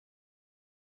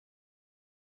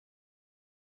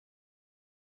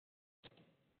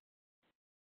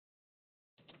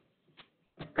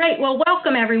Great. Well,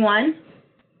 welcome, everyone.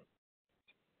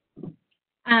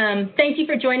 Thank you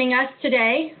for joining us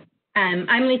today.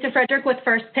 I'm Lisa Frederick with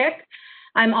First Pick.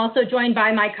 I'm also joined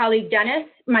by my colleague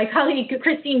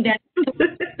Christine Dennis, who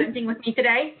is presenting with me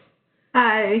today.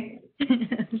 Hi.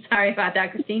 Sorry about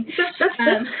that, Christine.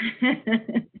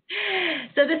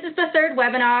 So this is the third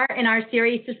webinar in our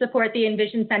series to support the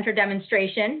EnVision Center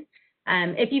demonstration.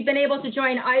 If you've been able to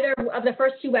join either of the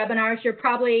first two webinars, you're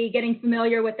probably getting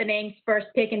familiar with the names First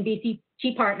Pick and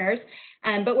BCT Partners.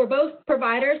 But we're both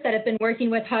providers that have been working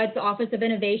with HUD's Office of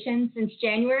Innovation since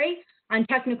January on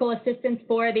technical assistance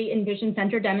for the EnVision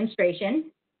Center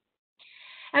demonstration.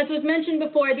 As was mentioned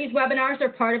before, these webinars are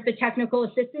part of the technical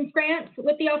assistance grants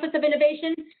with the Office of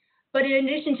Innovation. But in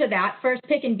addition to that, First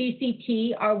Pick and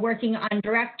BCT are working on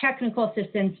direct technical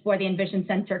assistance for the EnVision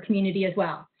Center community as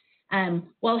well.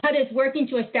 While HUD is working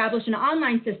to establish an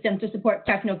online system to support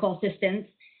technical assistance,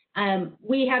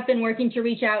 we have been working to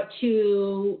reach out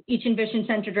to each EnVision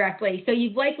Center directly. So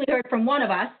you've likely heard from one of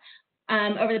us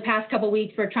over the past couple of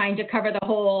weeks. We're trying to cover the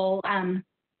whole,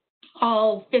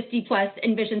 all 50 plus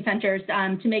EnVision Centers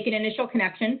to make an initial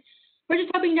connection. We're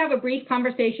just hoping to have a brief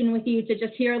conversation with you to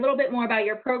just hear a little bit more about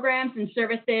your programs and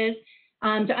services,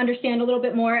 to understand a little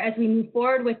bit more as we move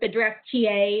forward with the direct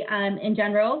TA in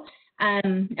general.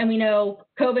 And we know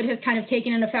COVID has kind of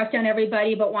taken an effect on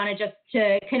everybody, but wanted just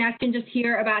to connect and just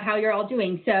hear about how you're all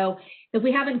doing. So if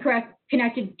we haven't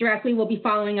connected directly, we'll be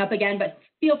following up again, but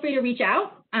feel free to reach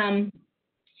out to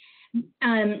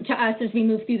us as we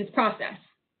move through this process.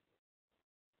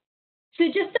 So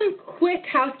just some quick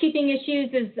housekeeping issues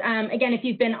is, again, if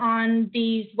you've been on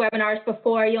these webinars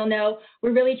before, you'll know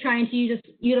we're really trying to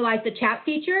utilize the chat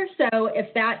feature. So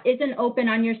if that isn't open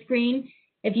on your screen,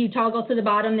 if you toggle to the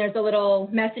bottom, there's a little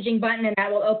messaging button and that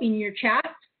will open your chat.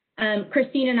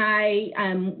 Christine and I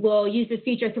will use this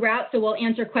feature throughout, so we'll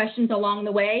answer questions along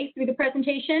the way through the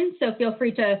presentation. So feel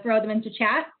free to throw them into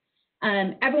chat.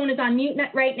 Everyone is on mute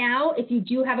right now. If you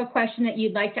do have a question that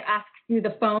you'd like to ask through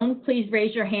the phone, please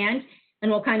raise your hand and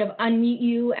we'll kind of unmute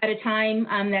you at a time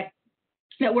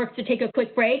that works to take a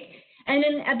quick break. And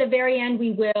then at the very end,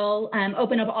 we will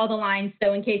open up all the lines.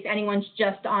 So in case anyone's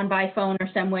just on by phone or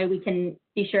some way, we can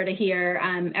be sure to hear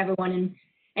everyone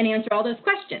and answer all those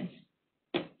questions.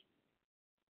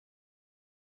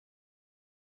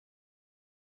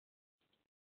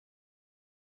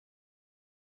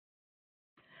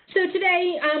 So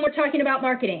today we're talking about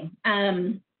marketing.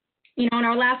 You know, in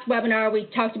our last webinar, we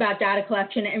talked about data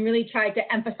collection and really tried to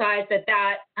emphasize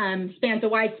that spans a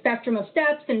wide spectrum of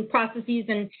steps and processes,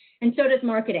 and so does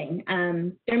marketing.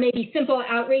 There may be simple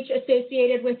outreach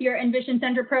associated with your EnVision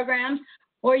Center programs,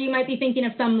 or you might be thinking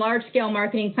of some large-scale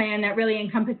marketing plan that really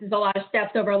encompasses a lot of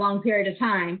steps over a long period of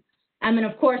time. And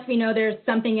of course, we know there's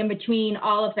something in between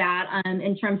all of that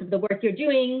in terms of the work you're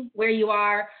doing, where you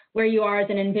are as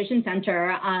an EnVision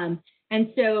Center.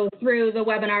 And so through the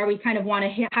webinar, we kind of want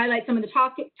to highlight some of the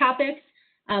topics.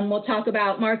 We'll talk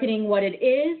about marketing, what it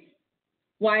is,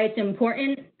 why it's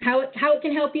important, how it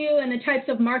can help you, and the types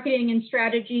of marketing and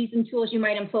strategies and tools you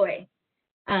might employ.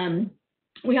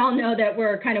 We all know that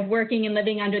we're kind of working and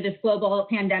living under this global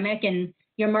pandemic, and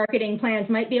your marketing plans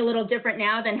might be a little different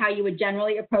now than how you would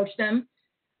generally approach them.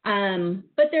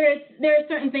 But there are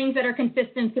certain things that are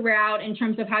consistent throughout in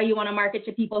terms of how you want to market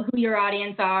to people, who your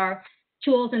audience are,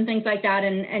 tools and things like that.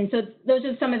 And so those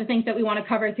are some of the things that we want to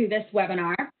cover through this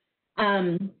webinar.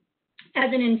 As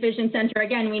an EnVision Center,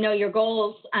 again, we know your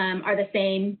goals are the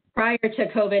same prior to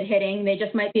COVID hitting. They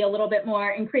just might be a little bit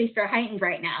more increased or heightened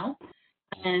right now.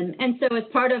 And so as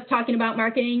part of talking about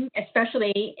marketing,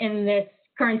 especially in this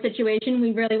current situation,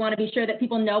 we really want to be sure that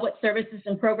people know what services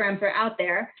and programs are out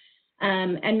there,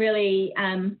 and really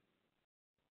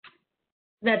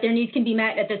that their needs can be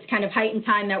met at this kind of heightened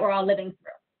time that we're all living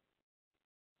through.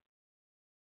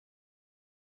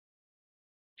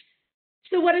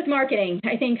 So what is marketing?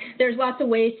 I think there's lots of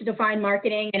ways to define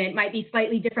marketing, and it might be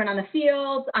slightly different on the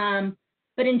field.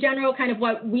 But in general, kind of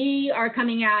what we are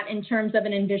coming at in terms of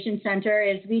an EnVision Center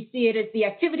is we see it as the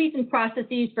activities and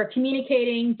processes for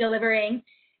communicating, delivering,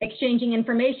 exchanging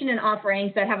information and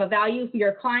offerings that have a value for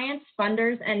your clients,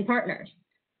 funders, and partners.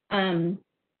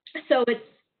 So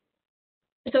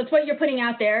it's what you're putting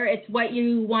out there. It's what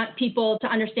you want people to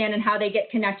understand and how they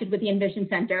get connected with the EnVision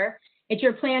Center. It's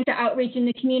your plan to outreach in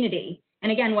the community.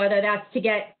 And again, whether that's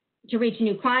to reach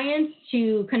new clients,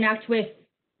 to connect with,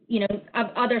 you know,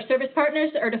 other service partners,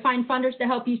 or to find funders to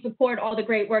help you support all the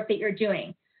great work that you're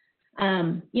doing.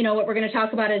 You know, what we're going to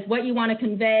talk about is what you want to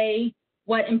convey,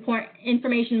 what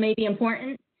information may be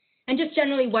important, and just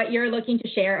generally what you're looking to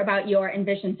share about your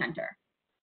EnVision Center.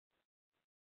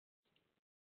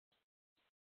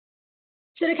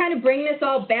 So to kind of bring this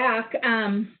all back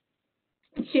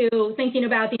to thinking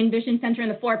about the EnVision Center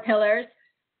and the 4 pillars,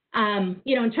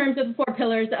 in terms of the 4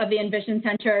 pillars of the EnVision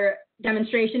Center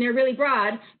demonstration, they're really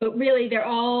broad, but really they're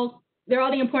all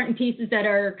the important pieces that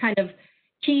are kind of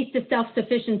keys to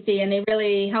self-sufficiency, and they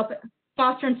really help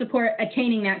foster and support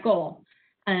attaining that goal.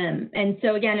 And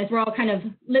so again, as we're all kind of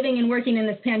living and working in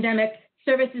this pandemic,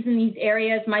 services in these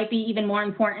areas might be even more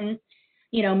important,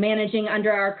 managing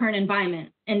under our current environment.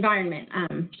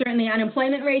 Certainly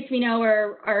unemployment rates we know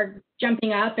are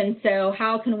jumping up, and so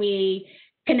how can we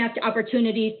connect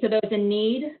opportunities to those in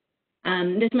need?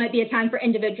 This might be a time for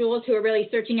individuals who are really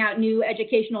searching out new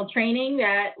educational training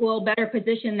that will better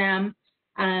position them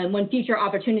when future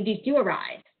opportunities do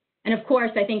arise. And of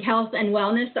course, I think health and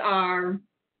wellness are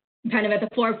kind of at the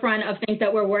forefront of things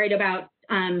that we're worried about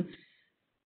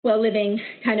living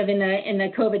kind of in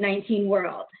the COVID-19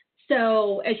 world.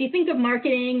 So as you think of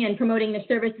marketing and promoting the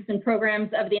services and programs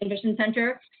of the EnVision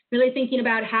Center, really thinking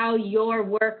about how your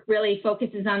work really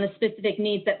focuses on the specific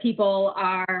needs that people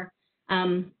are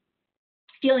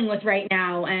dealing with right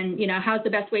now, and how's the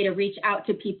best way to reach out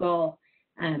to people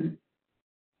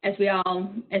as we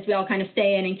all kind of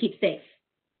stay in and keep safe.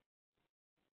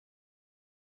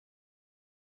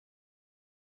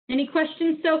 Any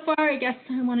questions so far? I guess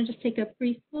I want to just take a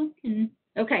brief look.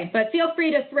 Okay, but feel free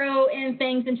to throw in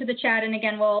things into the chat, and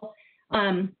again, we'll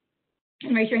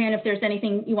raise your hand if there's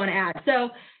anything you want to add. So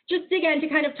just again, to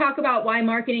kind of talk about why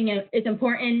marketing is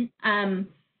important.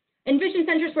 EnVision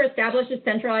Centers were established as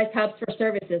centralized hubs for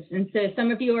services. And so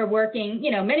some of you are working,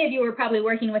 many of you are probably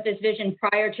working with this vision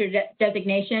prior to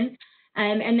designation.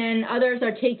 And then others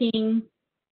are taking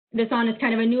this on as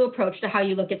kind of a new approach to how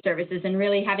you look at services and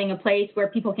really having a place where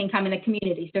people can come in the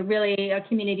community. So really a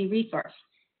community resource.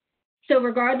 So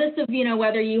regardless of,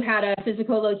 whether you had a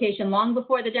physical location long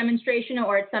before the demonstration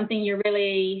or it's something you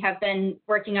really have been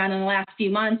working on in the last few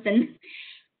months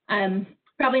and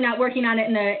probably not working on it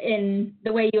in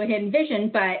the way you had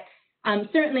envisioned, but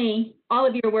certainly all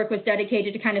of your work was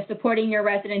dedicated to kind of supporting your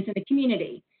residents in the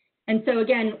community. And so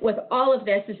again, with all of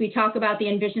this, as we talk about the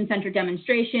EnVision Center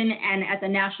demonstration and as a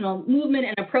national movement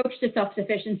and approach to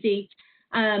self-sufficiency,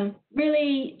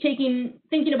 really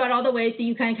thinking about all the ways that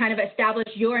you can kind of establish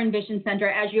your EnVision Center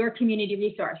as your community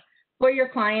resource for your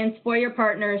clients, for your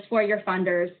partners, for your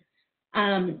funders.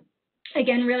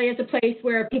 Again, really as a place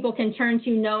where people can turn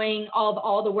to knowing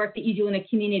all the work that you do in the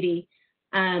community.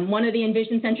 One of the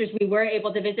EnVision Centers we were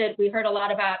able to visit, we heard a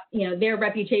lot about their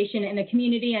reputation in the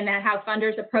community and that how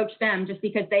funders approach them just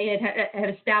because they had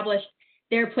established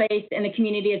their place in the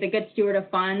community as a good steward of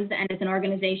funds and as an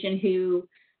organization who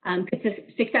could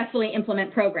successfully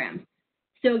implement programs.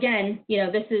 So again,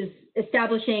 this is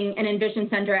establishing an EnVision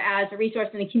Center as a resource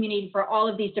in the community for all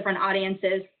of these different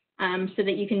audiences so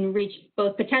that you can reach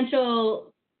both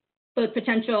potential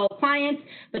clients,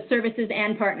 but service partners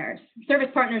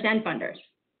and funders.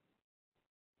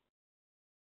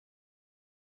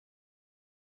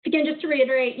 Again, just to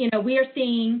reiterate, we are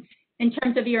seeing in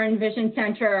terms of your EnVision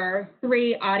Center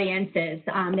 3 audiences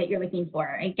that you're looking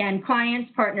for. Again,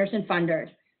 clients, partners, and funders.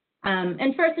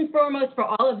 And first and foremost for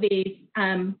all of these,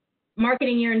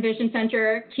 marketing your EnVision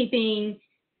Center,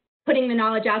 putting the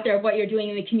knowledge out there of what you're doing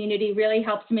in the community really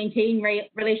helps to maintain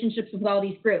relationships with all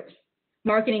these groups.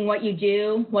 Marketing what you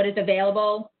do, what is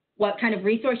available, what kind of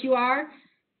resource you are.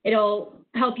 It'll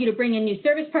help you to bring in new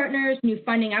service partners, new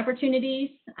funding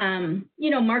opportunities.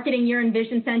 Marketing your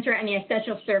EnVision Center and the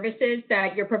essential services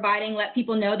that you're providing, let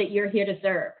people know that you're here to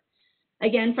serve.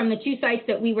 Again, from the 2 sites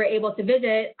that we were able to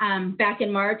visit back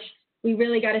in March, we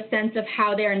really got a sense of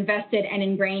how they're invested and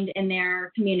ingrained in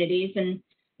their communities. And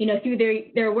through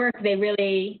their work, they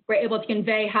really were able to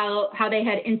convey how they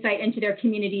had insight into their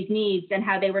community's needs and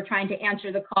how they were trying to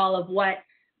answer the call of what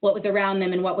was around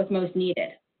them and what was most needed.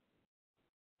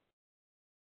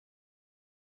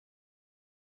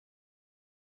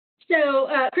 So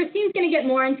Christine's going to get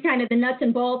more into kind of the nuts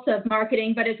and bolts of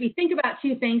marketing, but as we think about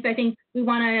 2 things, I think we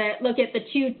want to look at the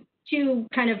two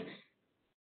kind of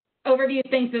overview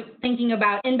things of thinking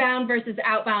about inbound versus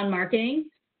outbound marketing.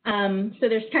 So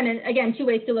there's kind of, again, 2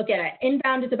 ways to look at it.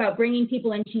 Inbound is about bringing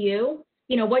people into you,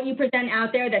 what you present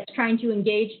out there that's trying to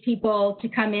engage people to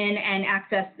come in and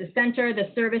access the center,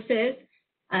 the services.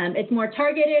 It's more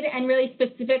targeted and really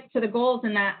specific to the goals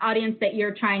and that audience that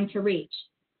you're trying to reach.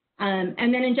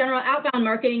 And then in general, outbound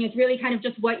marketing is really kind of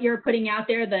just what you're putting out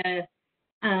there, the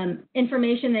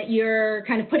information that you're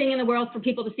kind of putting in the world for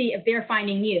people to see if they're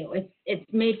finding you. It's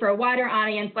made for a wider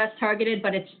audience, less targeted,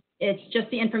 but it's just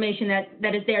the information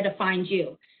that is there to find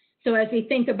you. So as we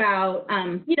think about,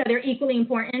 they're equally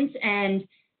important and,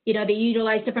 they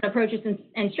utilize different approaches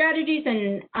and strategies.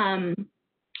 And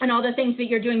and all the things that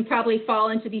you're doing probably fall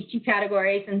into these two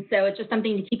categories. And so it's just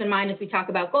something to keep in mind as we talk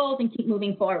about goals and keep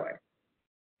moving forward.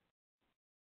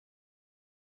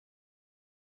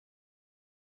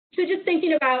 So just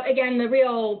thinking about, again, the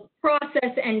real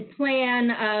process and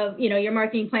plan of, your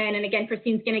marketing plan. And again,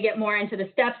 Christine's going to get more into the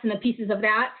steps and the pieces of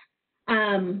that.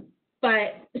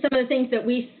 But some of the things that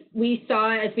we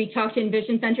saw as we talked to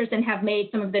EnVision centers and have made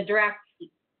some of the direct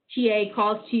TA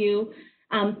calls to you,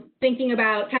 thinking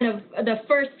about kind of the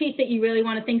first piece that you really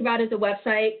want to think about is a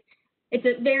website. It's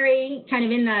a very kind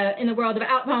of in the world of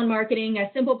outbound marketing, a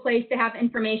simple place to have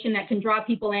information that can draw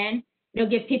people in. It'll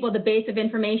give people the base of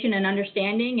information and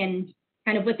understanding, and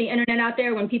kind of with the internet out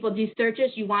there, when people do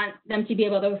searches, you want them to be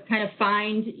able to kind of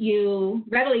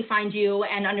readily find you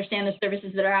and understand the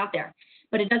services that are out there.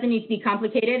 But it doesn't need to be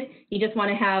complicated. You just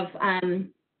want to have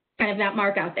kind of that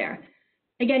mark out there.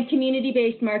 Again,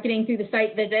 community-based marketing through the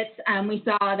site visits. We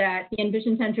saw that the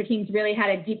EnVision Center teams really had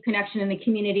a deep connection in the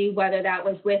community, whether that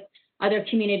was with other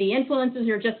community influences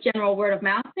or just general word of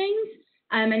mouth things.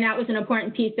 And that was an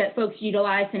important piece that folks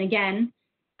utilized. And again,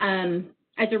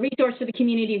 as a resource for the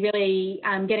community, really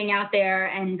getting out there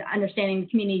and understanding the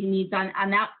community needs on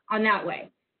that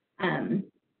way.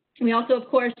 We also, of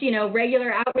course,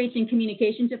 regular outreach and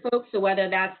communication to folks. So whether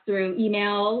that's through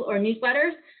email or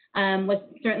newsletters was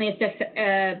certainly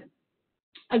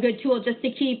a good tool just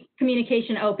to keep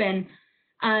communication open.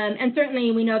 And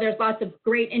certainly we know there's lots of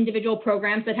great individual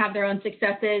programs that have their own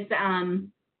successes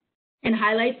and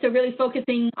highlights. So really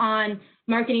focusing on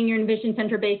marketing your EnVision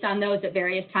Center based on those at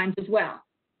various times as well.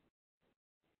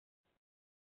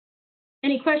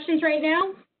 Any questions right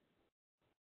now?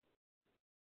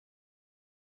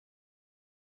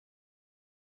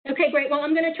 Okay, great. Well,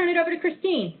 I'm going to turn it over to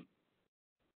Christine.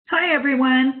 Hi,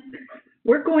 everyone.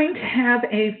 We're going to have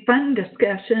a fun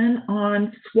discussion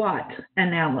on SWOT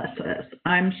analysis.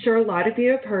 I'm sure a lot of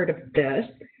you have heard of this.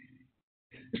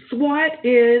 SWOT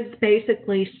is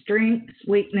basically strengths,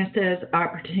 weaknesses,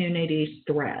 opportunities,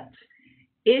 threats.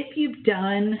 If you've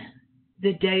done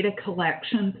the data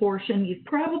collection portion, you've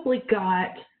probably got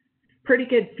a pretty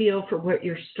good feel for what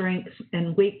your strengths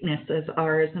and weaknesses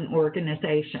are as an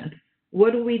organization.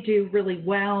 What do we do really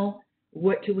well?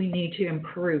 What do we need to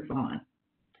improve on?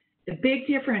 The big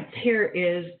difference here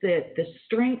is that the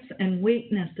strengths and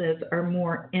weaknesses are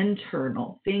more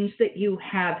internal, things that you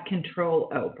have control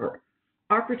over.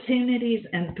 Opportunities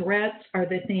and threats are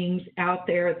the things out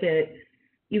there that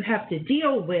you have to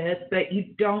deal with, but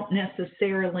you don't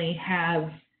necessarily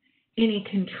have any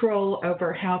control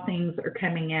over how things are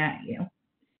coming at you.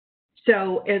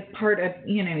 So as part of,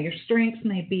 your strengths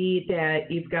may be that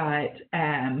you've got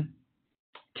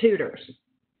tutors.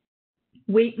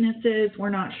 Weaknesses, we're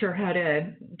not sure how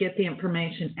to get the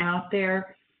information out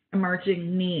there.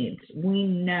 Emerging needs, we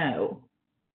know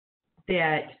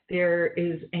that there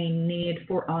is a need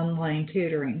for online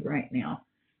tutoring right now.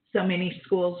 So many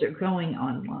schools are going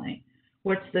online.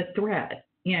 What's the threat?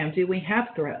 Do we have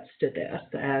threats to this?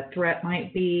 A threat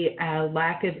might be a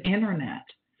lack of internet.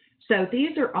 So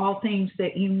these are all things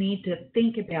that you need to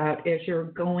think about as you're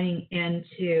going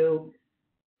into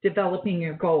developing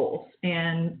your goals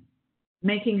and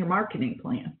making your marketing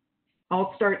plan.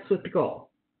 All starts with the goal.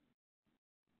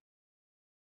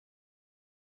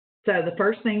 So the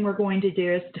first thing we're going to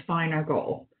do is define our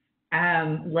goal.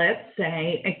 Let's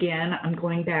say, again, I'm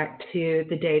going back to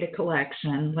the data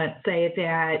collection. Let's say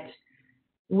that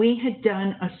we had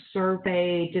done a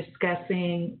survey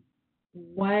discussing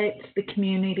what the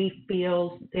community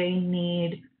feels they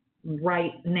need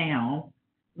right now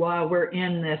while we're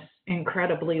in this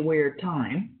incredibly weird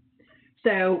time.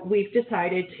 So we've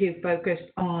decided to focus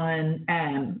on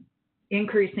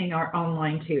increasing our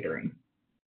online tutoring.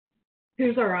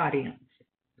 Who's our audience?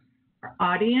 Our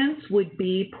audience would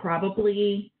be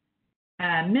probably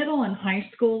middle and high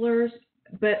schoolers,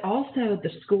 but also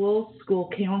the schools, school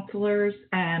counselors,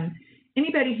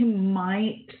 anybody who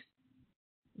might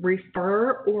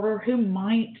refer or who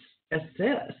might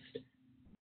assist.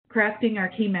 Crafting our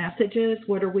key messages,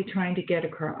 what are we trying to get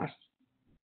across?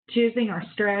 Choosing our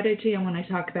strategy, I want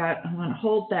to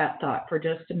hold that thought for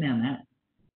just a minute.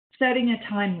 Setting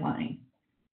a timeline.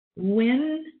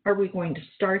 When are we going to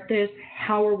start this?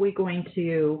 How are we going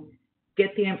to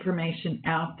get the information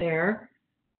out there?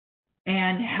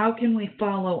 And how can we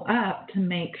follow up to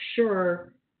make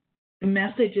sure the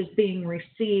message is being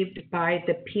received by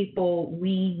the people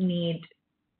we need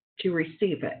to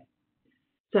receive it?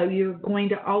 So you're going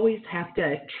to always have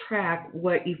to track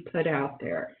what you've put out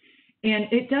there. And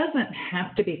it doesn't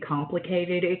have to be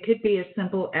complicated. It could be as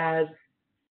simple as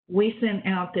we sent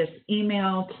out this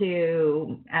email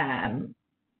to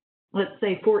let's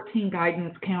say 14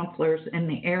 guidance counselors in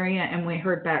the area, and we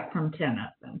heard back from 10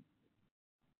 of them.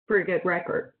 Pretty good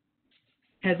record.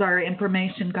 Has our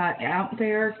information got out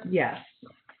there? Yes.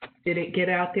 Did it get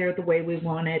out there the way we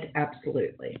wanted?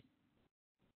 Absolutely.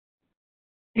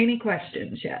 Any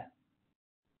questions yet?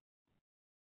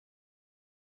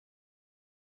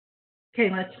 Okay,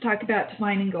 let's talk about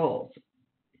defining goals.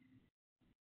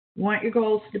 You want your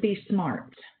goals to be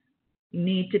SMART. You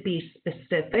need to be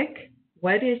specific.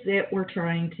 What is it we're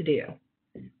trying to do?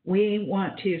 We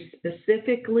want to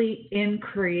specifically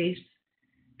increase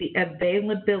the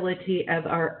availability of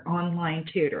our online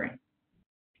tutoring.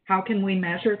 How can we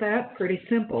measure that? Pretty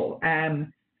simple.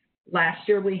 Last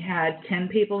year we had 10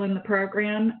 people in the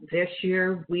program. This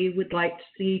year we would like to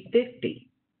see 50.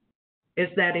 Is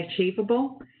that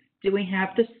achievable? Do we have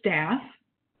the staff?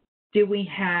 Do we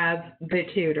have the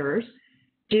tutors?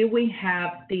 Do we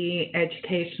have the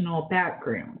educational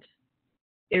background?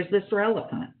 Is this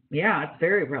relevant? Yeah, it's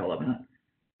very relevant.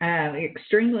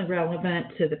 Extremely relevant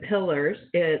to the pillars.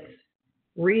 It's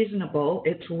reasonable,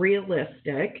 it's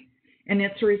realistic, and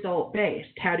it's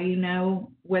result-based. How do you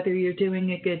know whether you're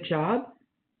doing a good job?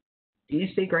 Do you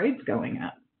see grades going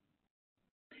up?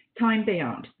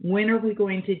 Time-bound. When are we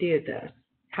going to do this?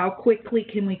 How quickly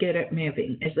can we get it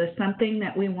moving? Is this something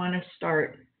that we want to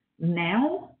start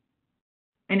now?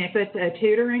 And if it's a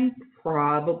tutoring,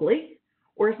 probably.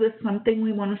 Or is this something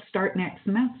we want to start next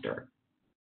semester?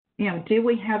 You know, do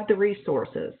we have the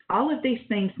resources? All of these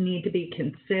things need to be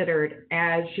considered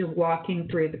as you're walking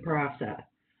through the process.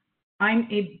 I'm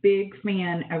a big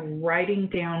fan of writing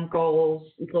down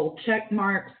goals, little check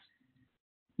marks,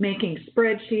 making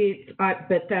spreadsheets,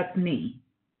 but that's me.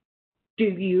 Do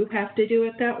you have to do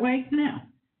it that way? No.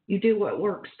 You do what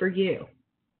works for you.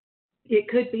 It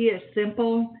could be as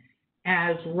simple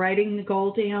as writing the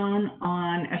goal down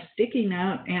on a sticky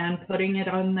note and putting it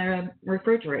on the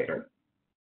refrigerator.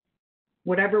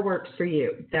 Whatever works for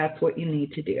you, that's what you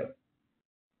need to do.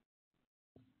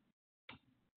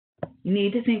 You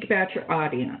need to think about your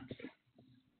audience.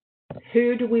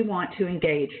 Who do we want to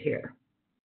engage here?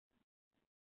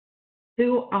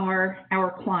 Who are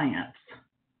our clients?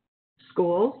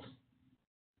 Schools,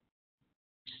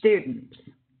 students,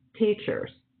 teachers.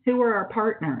 Who are our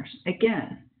partners?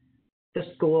 Again, the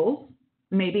schools,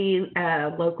 maybe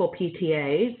local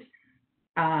PTAs.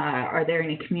 Are there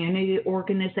any community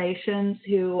organizations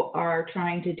who are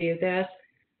trying to do this?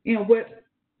 You know,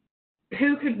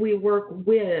 who could we work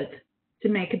with to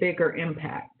make a bigger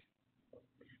impact?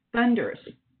 Funders.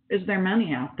 Is there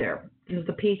money out there? Does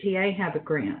the PTA have a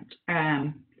grant?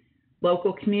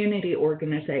 Local community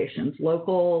organizations,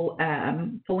 local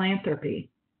philanthropy.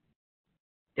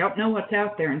 Don't know what's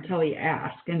out there until you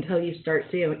ask, until you start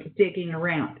digging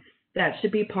around. That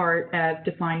should be part of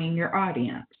defining your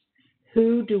audience.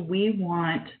 Who do we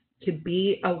want to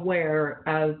be aware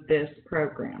of this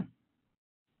program?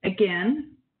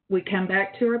 Again, we come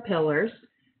back to our pillars.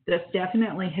 This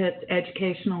definitely hits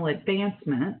educational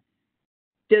advancement.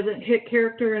 Does it hit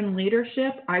character and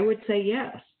leadership? I would say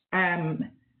yes.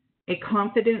 A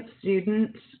confident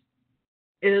student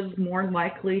is more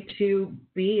likely to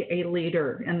be a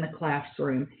leader in the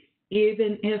classroom,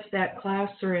 even if that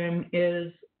classroom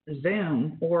is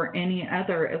Zoom or any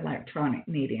other electronic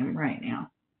medium right now.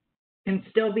 Can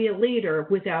still be a leader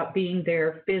without being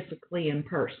there physically in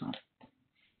person.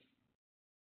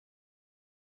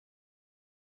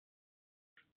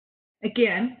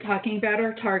 Again, talking about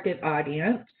our target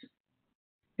audience,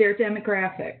 their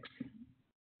demographics.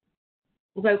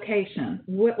 Location.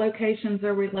 What locations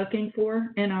are we looking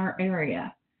for in our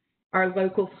area? Our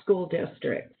local school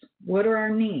districts. What are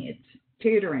our needs?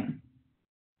 Tutoring.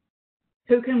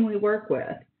 Who can we work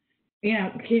with? You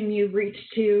know, can you reach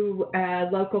to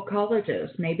local colleges,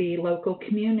 maybe local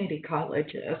community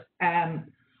colleges?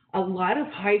 A lot of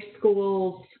high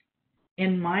schools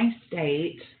in my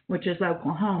state, which is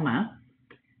Oklahoma,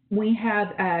 we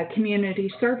have a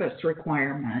community service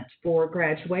requirement for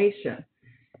graduation.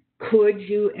 Could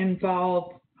you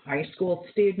involve high school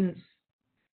students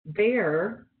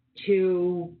there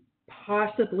to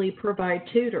possibly provide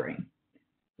tutoring?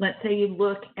 Let's say you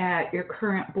look at your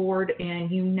current board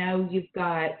and you know you've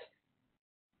got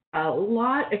a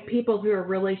lot of people who are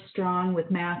really strong with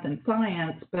math and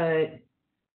science, but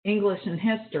English and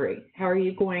history. How are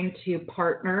you going to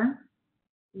partner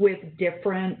with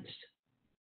different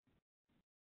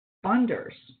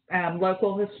funders?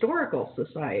 Local Historical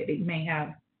Society may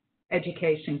have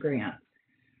education grants.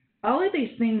 All of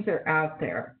these things are out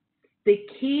there. The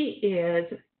key is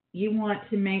you want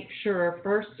to make sure,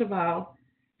 first of all,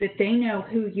 that they know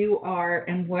who you are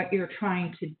and what you're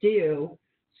trying to do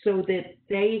so that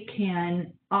they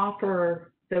can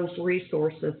offer those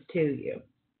resources to you,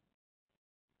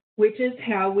 which is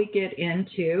how we get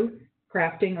into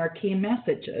crafting our key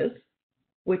messages,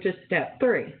 which is step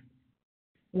 3.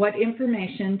 What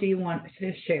information do you want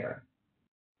to share?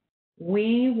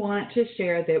 We want to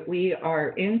share that we are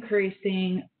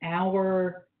increasing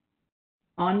our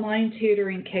online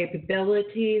tutoring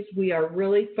capabilities. We are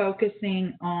really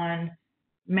focusing on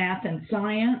math and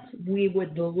science. We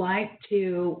would like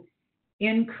to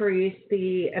increase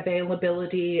the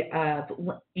availability of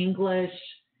English,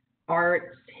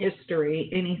 arts, history,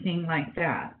 anything like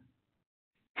that.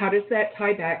 How does that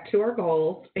tie back to our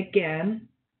goals? Again,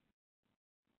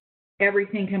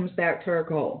 everything comes back to our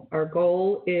goal. Our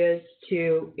goal is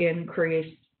to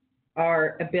increase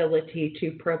our ability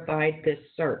to provide this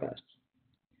service.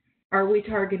 Are we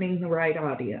targeting the right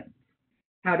audience?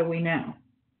 How do we know?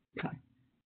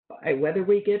 By whether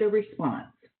we get a response.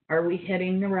 Are we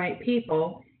hitting the right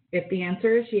people? If the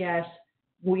answer is yes,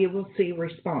 we will see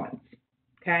response.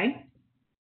 Okay?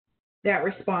 That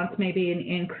response may be an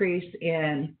increase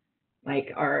in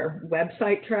like our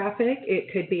website traffic.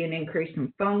 It could be an increase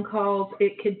in phone calls.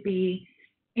 It could be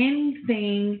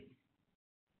anything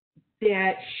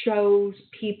that shows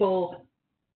people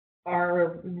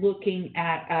are looking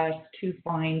at us to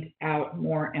find out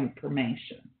more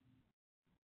information.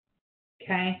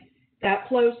 Okay? That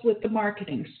flows with the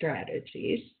marketing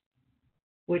strategies,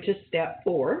 which is step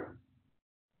 4.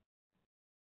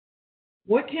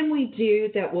 What can we do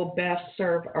that will best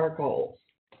serve our goals?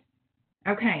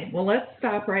 Okay, well, let's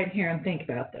stop right here and think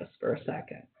about this for a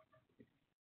second.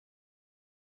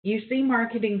 You see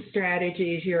marketing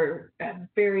strategies, you're a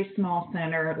very small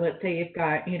center. Let's say you've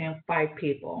got, 5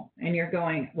 people, and you're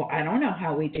going, well, I don't know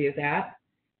how we do that.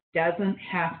 Doesn't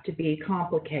have to be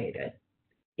complicated.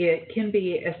 It can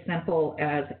be as simple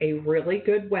as a really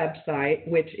good website,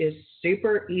 which is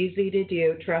super easy to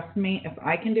do. Trust me, if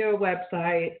I can do a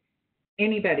website,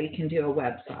 anybody can do a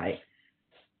website.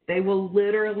 They will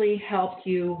literally help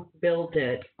you build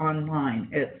it online.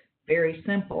 It's very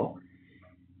simple.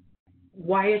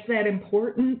 Why is that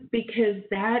important? Because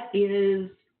that is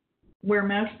where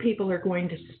most people are going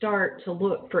to start to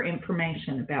look for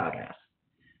information about us.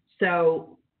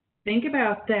 So think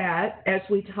about that as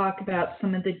we talk about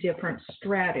some of the different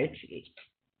strategies.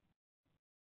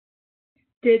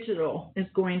 Digital is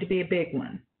going to be a big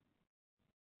one.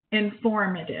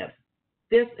 Informative.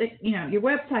 This, your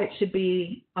website should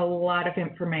be a lot of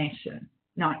information.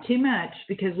 Not too much,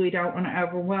 because we don't want to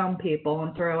overwhelm people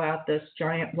and throw out this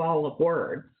giant wall of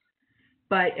words.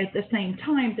 But at the same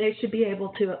time, they should be able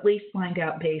to at least find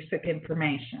out basic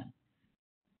information.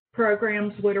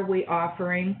 Programs, what are we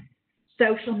offering?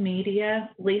 Social media,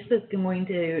 Lisa's going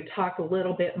to talk a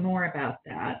little bit more about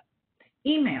that.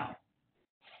 Email.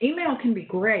 Email can be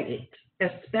great,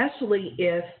 especially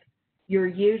if you're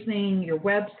using your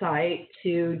website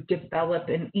to develop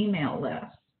an email list.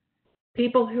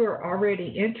 People who are already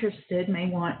interested may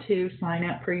want to sign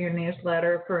up for your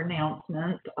newsletter, for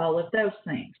announcements, all of those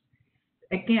things.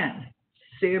 Again,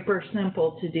 super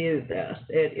simple to do this.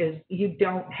 You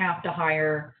don't have to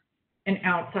hire an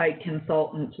outside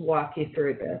consultant to walk you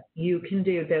through this. You can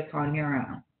do this on your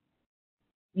own.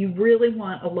 You really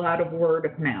want a lot of word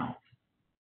of mouth.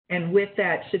 And with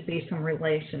that should be some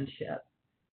relationships.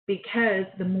 Because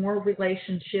the more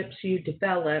relationships you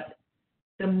develop,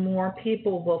 the more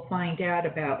people will find out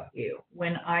about you.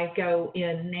 When I go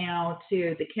in now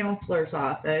to the counselor's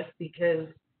office because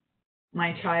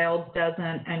my child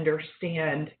doesn't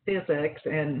understand physics,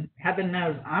 and heaven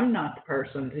knows I'm not the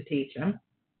person to teach him,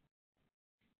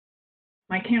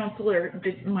 my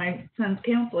son's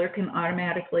counselor can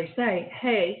automatically say,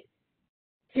 hey,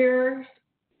 here's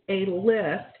a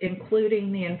list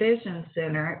including the EnVision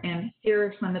Center, and here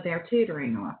are some of their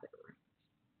tutoring offerings.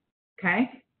 Okay?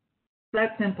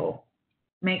 That's simple.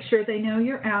 Make sure they know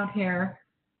you're out here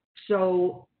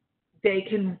so they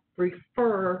can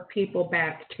refer people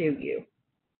back to you.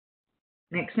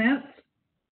 Make sense?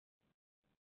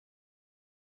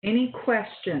 Any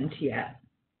questions yet?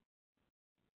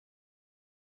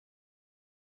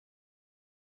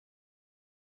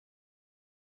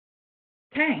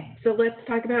 Okay, so let's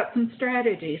talk about some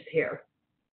strategies here.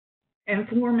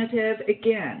 Informative,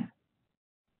 again.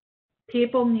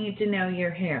 People need to know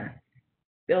you're here.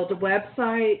 Build a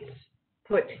website,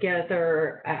 put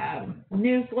together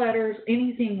newsletters,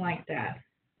 anything like that.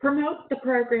 Promote the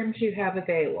programs you have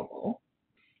available.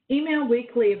 Email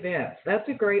weekly events. That's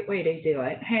a great way to do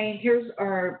it. Hey, here's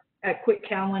a quick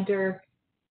calendar.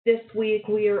 This week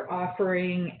we are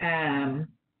offering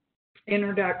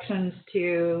introductions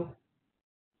to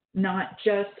not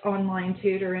just online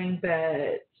tutoring,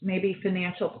 but maybe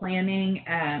financial planning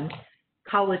and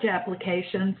college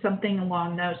applications, something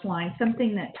along those lines,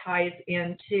 something that ties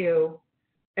into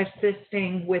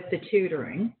assisting with the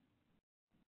tutoring.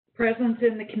 Presence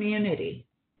in the community.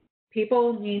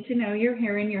 People need to know you're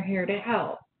here and you're here to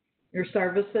help. Your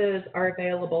services are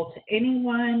available to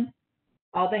anyone.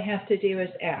 All they have to do is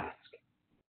ask.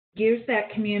 Use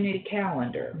that community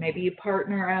calendar. Maybe you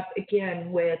partner up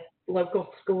again with local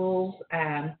schools,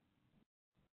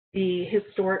 the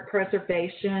historic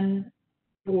preservation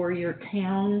for your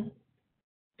town,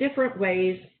 different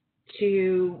ways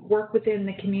to work within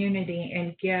the community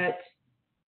and get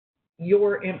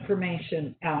your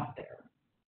information out there.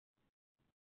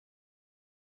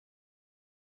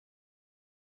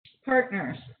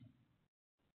 Partners.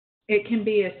 It can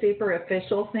be a super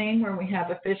official thing where we have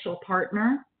official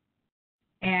partner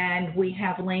and we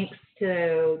have links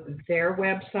to their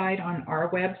website on our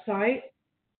website,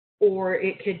 or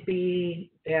it could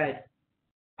be that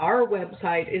our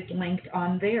website is linked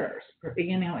on theirs,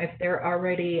 if they're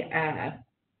already a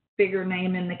bigger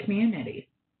name in the community.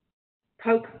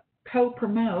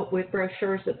 Co-promote with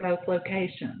brochures at both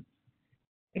locations.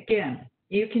 Again,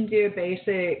 you can do a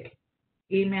basic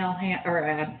email or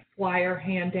a flyer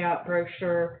handout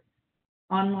brochure.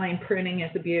 Online printing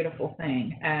is a beautiful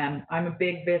thing. I'm a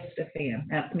big Vista fan.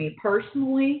 That's me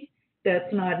personally.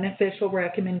 That's not an official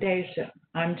recommendation.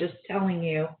 I'm just telling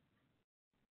you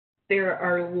there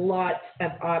are lots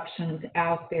of options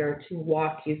out there to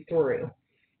walk you through.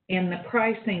 And the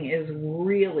pricing is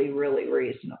really, really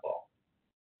reasonable.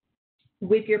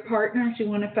 With your partners, you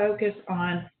want to focus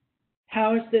on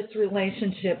how is this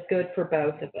relationship good for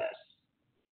both of us?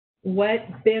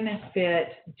 What benefit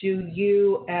do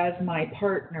you as my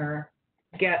partner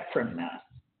get from this?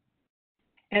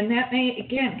 And that may,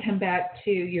 again, come back to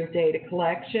your data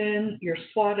collection, your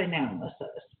SWOT analysis.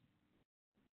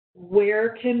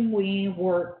 Where can we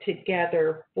work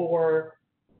together for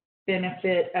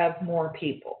benefit of more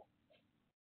people?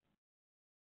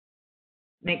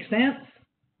 Make sense?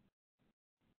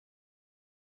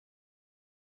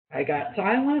 I got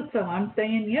silent, so I'm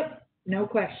saying, yep, no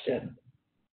question.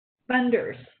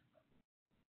 Funders.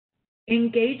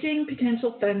 Engaging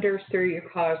potential funders through your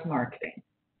cause marketing.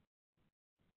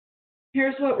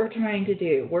 Here's what we're trying to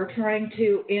do. We're trying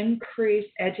to increase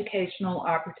educational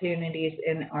opportunities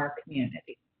in our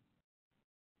community.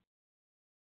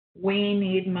 We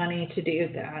need money to do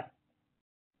that.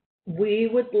 We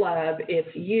would love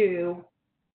if you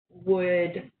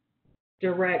would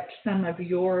direct some of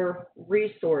your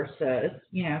resources,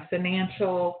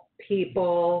 financial,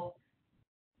 people,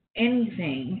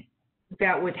 anything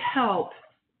that would help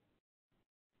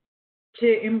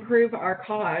to improve our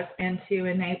cause and to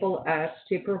enable us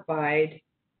to provide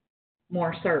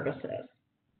more services.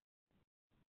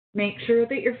 Make sure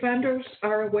that your funders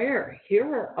are aware. Here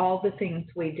are all the things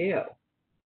we do.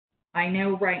 I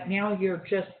know right now you're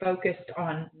just focused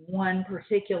on one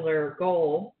particular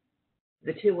goal,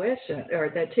 the tuition or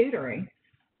the tutoring,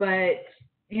 but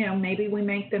maybe we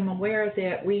make them aware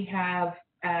that we have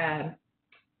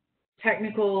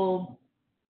technical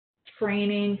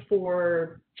training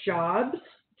for jobs,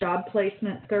 job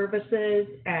placement services,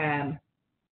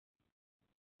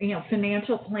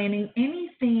 financial planning,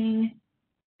 anything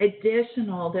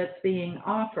additional that's being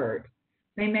offered.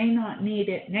 They may not need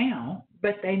it now,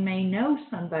 but they may know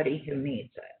somebody who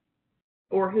needs it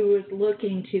or who is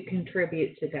looking to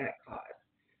contribute to that cause.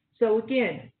 So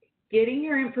again, getting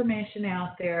your information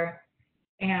out there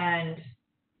and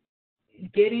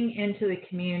getting into the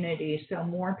community so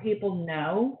more people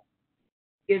know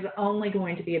is only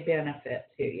going to be a benefit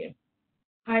to you.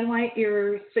 Highlight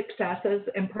your successes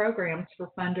and programs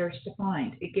for funders to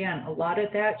find. Again, a lot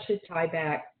of that should tie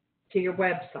back to your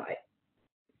website.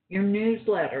 Your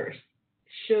newsletters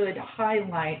should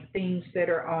highlight things that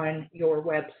are on your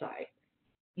website.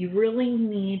 You really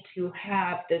need to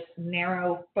have this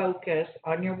narrow focus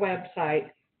on your website.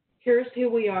 Here's who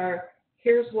we are.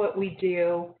 Here's what we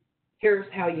do. Here's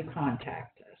how you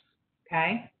contact us,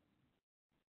 okay?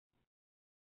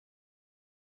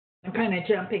 I'm kind of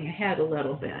jumping ahead a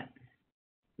little bit.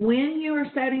 When you are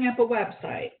setting up a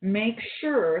website, make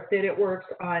sure that it works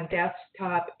on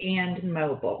desktop and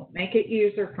mobile. Make it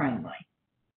user-friendly.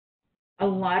 A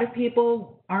lot of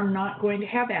people are not going to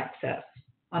have access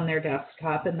on their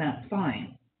desktop, and that's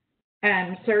fine.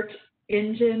 Search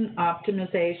engine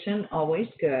optimization, always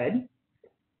good.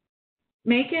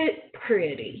 Make it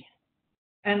pretty.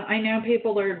 And I know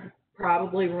people are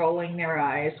probably rolling their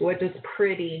eyes. What does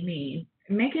pretty mean?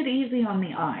 Make it easy on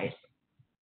the eyes.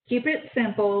 Keep it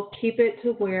simple. Keep it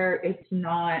to where it's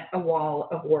not a wall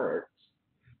of words.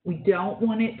 We don't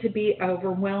want it to be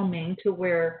overwhelming to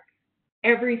where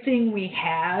everything we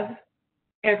have,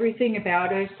 everything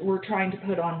about us, we're trying to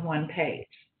put on one page.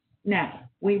 No,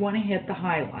 we want to hit the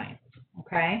highlights,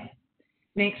 okay?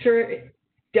 Make sure,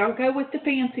 don't go with the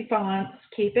fancy fonts.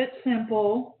 Keep it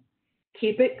simple.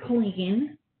 Keep it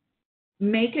clean.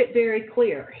 Make it very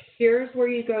clear. Here's where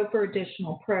you go for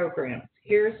additional programs.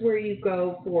 Here's where you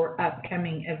go for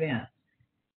upcoming events.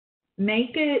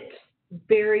 Make it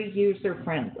very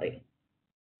user-friendly.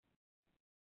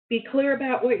 Be clear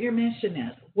about what your mission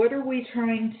is. What are we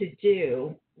trying to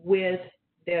do with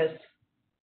this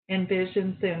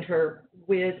EnVision Center,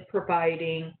 with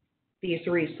providing these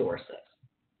resources?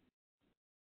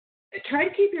 Try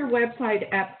to keep your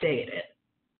website updated.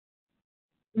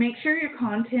 Make sure your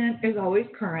content is always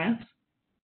current.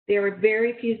 There are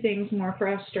very few things more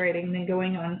frustrating than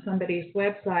going on somebody's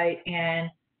website and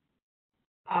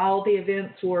all the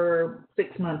events were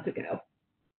 6 months ago.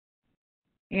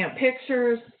 You know,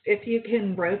 pictures, if you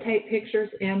can rotate pictures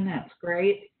in, that's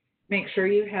great. Make sure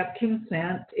you have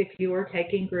consent if you are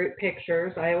taking group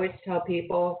pictures. I always tell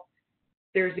people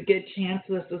there's a good chance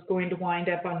this is going to wind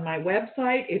up on my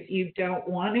website. If you don't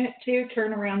want it to,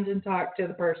 turn around and talk to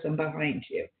the person behind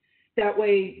you. That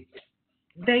way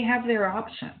they have their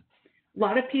option. A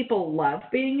lot of people love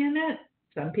being in it.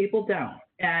 Some people don't.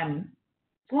 As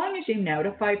long as you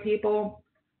notify people,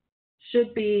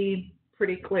 should be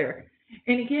pretty clear.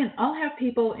 And again, I'll have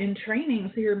people in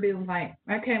trainings here being like,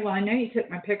 okay, well, I know you took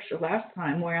my picture last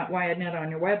time. Why isn't it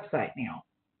on your website now?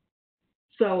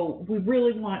 So we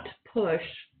really want to push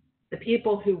the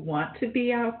people who want to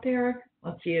be out there.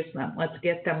 Let's use them. Let's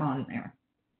get them on there.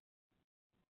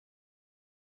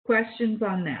 Questions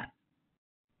on that?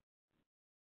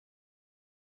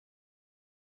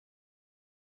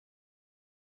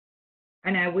 I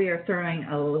know we are throwing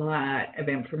a lot of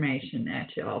information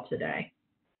at you all today.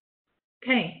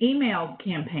 Okay, email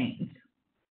campaigns.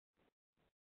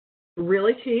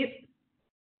 Really cheap.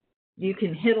 You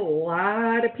can hit a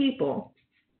lot of people.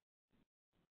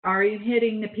 Are you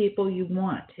hitting the people you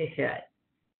want to hit?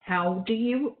 How do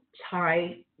you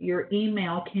tie your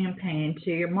email campaign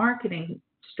to your marketing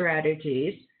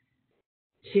strategies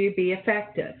to be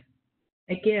effective?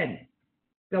 Again,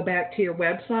 go back to your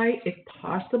website. If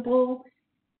possible,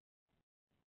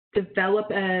 develop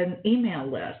an email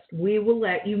list. We will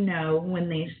let you know when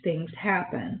these things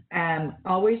happen.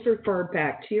 Always refer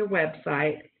back to your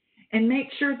website and make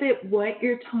sure that what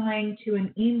you're tying to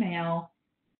an email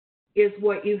is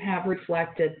what you have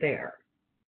reflected there.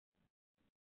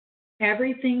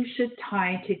 Everything should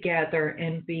tie together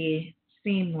and be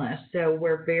seamless, so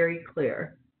we're very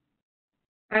clear.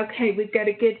 Okay, we've got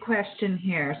a good question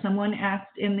here. Someone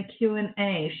asked in the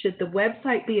Q&A, should the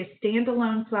website be a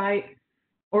standalone site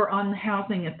or on the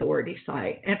Housing Authority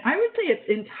site? And I would say it's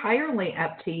entirely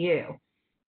up to you.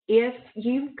 If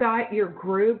you've got your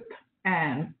group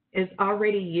is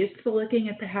already used to looking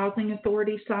at the Housing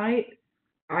Authority site,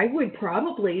 I would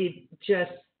probably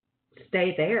just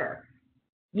stay there.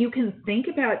 You can think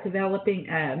about developing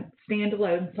a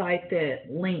standalone site that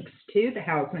links to the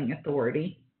Housing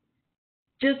Authority.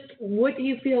 Just what do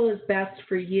you feel is best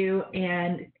for you?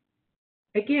 And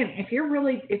again, if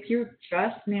you're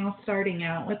just now starting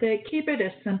out with it, keep it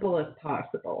as simple as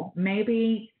possible.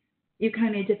 Maybe you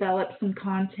kind of develop some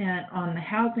content on the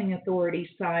Housing Authority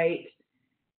site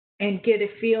and get a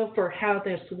feel for how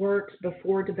this works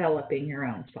before developing your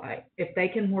own site, if they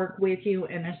can work with you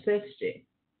and assist you.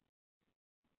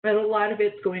 But a lot of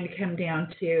it's going to come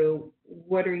down to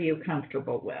what are you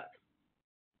comfortable with?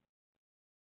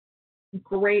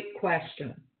 Great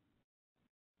question.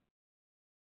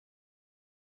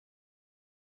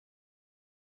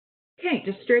 Okay,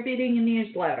 distributing a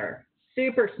newsletter,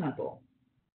 super simple.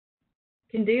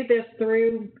 Can do this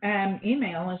through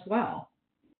email as well.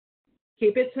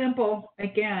 Keep it simple.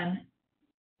 Again,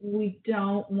 we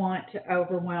don't want to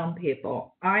overwhelm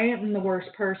people. I am the worst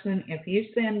person. If you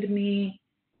send me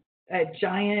a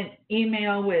giant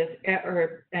email with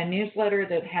or a newsletter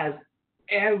that has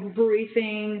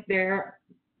everything there,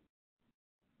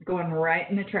 going right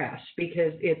in the trash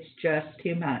because it's just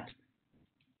too much.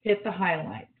 Hit the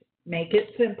highlights. Make it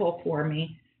simple for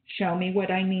me. Show me what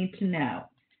I need to know.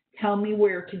 Tell me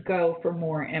where to go for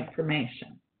more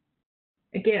information.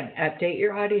 Again, update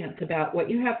your audience about what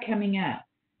you have coming up,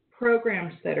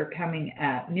 programs that are coming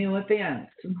up, new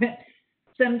events.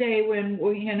 Someday when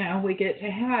we get to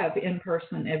have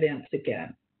in-person events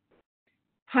again.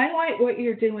 Highlight what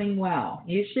you're doing well.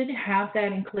 You should have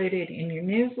that included in your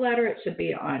newsletter. It should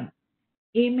be on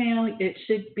email. It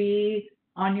should be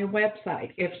on your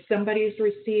website. If somebody's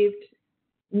received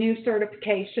new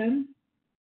certification,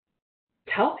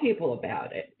 tell people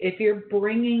about it. If you're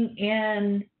bringing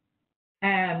in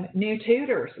new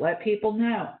tutors, let people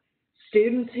know.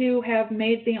 Students who have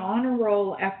made the honor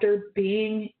roll after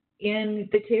being in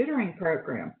the tutoring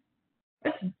program,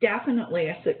 that's definitely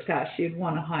a success you'd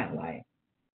want to highlight.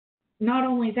 Not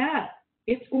only that,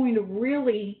 it's going to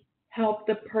really help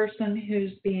the person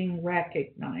who's being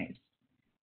recognized.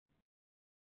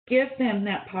 Give them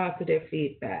that positive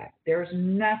feedback. There's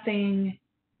nothing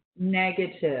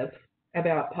negative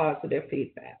about positive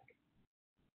feedback.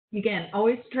 Again,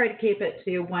 always try to keep it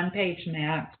to 1 page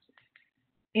max.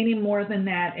 Any more than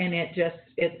that, and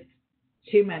it's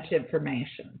too much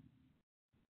information.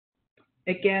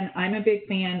 Again, I'm a big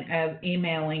fan of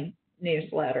emailing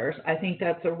newsletters. I think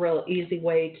that's a real easy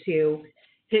way to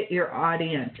hit your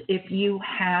audience. If you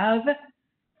have,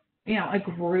 a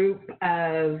group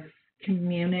of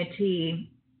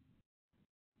community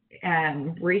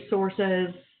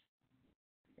resources,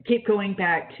 keep going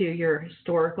back to your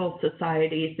historical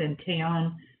societies in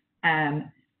town,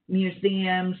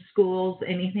 museums, schools,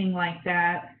 anything like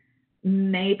that.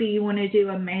 Maybe you want to do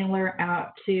a mailer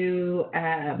out to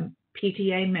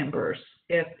PTA members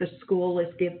if the school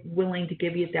is willing to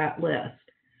give you that list.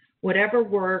 Whatever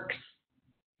works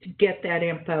to get that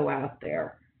info out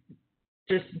there.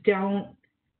 Just don't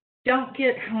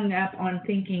get hung up on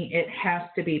thinking it has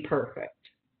to be perfect,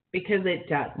 because it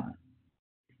doesn't.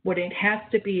 What it has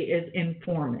to be is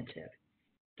informative.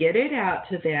 Get it out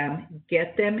to them,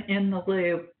 get them in the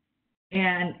loop,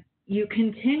 and you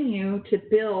continue to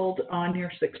build on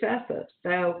your successes.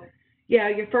 So, yeah,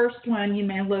 your first one you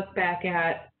may look back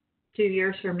at 2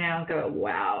 years from now and go,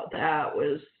 wow, that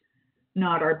was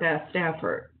not our best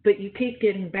effort. But you keep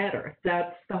getting better.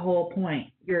 That's the whole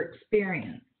point, your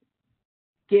experience.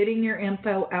 Getting your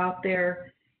info out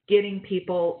there, getting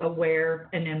people aware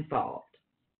and involved.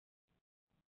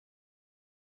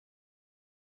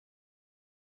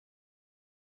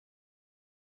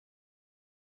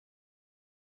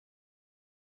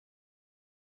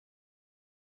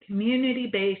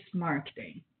 Community-based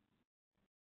marketing.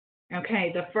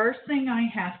 Okay, the first thing I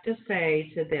have to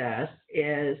say to this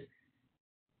is,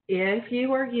 if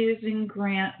you are using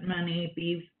grant money,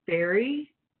 be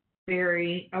very,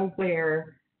 very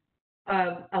aware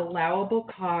of allowable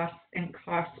costs and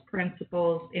cost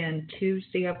principles in 2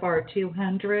 CFR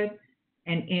 200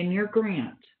 and in your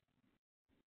grant.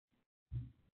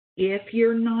 If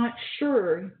you're not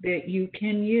sure that you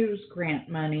can use grant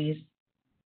monies,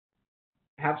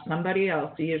 have somebody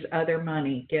else use other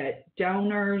money. Get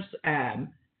donors,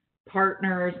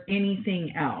 partners,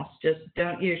 anything else. Just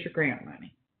don't use your grant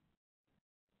money.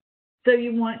 So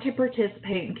you want to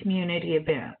participate in community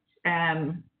events.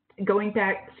 Going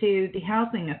back to the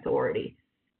housing authority,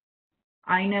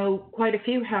 I know quite a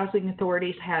few housing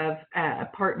authorities have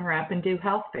partner up and do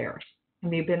health fairs.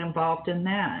 Have you been involved in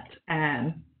that?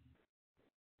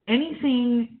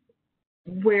 Anything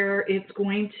where it's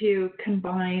going to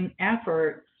combine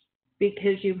efforts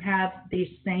because you have the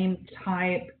same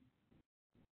type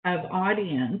of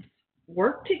audience,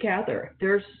 work together.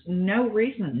 There's no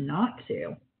reason not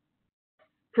to.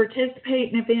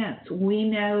 Participate in events. We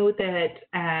know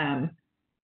that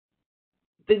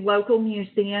the local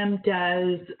museum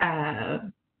does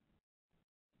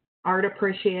art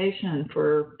appreciation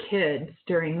for kids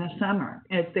during the summer.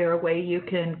 Is there a way you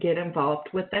can get involved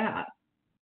with that?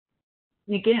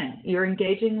 Again, you're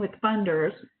engaging with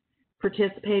funders,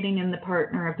 participating in the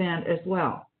partner event as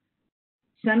well.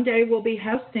 Someday we'll be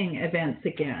hosting events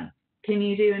again. Can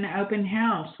you do an open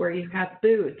house where you have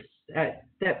booths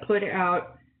that put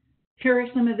out, here are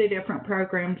some of the different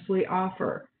programs we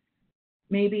offer?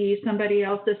 Maybe somebody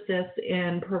else assists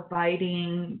in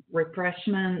providing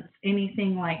refreshments,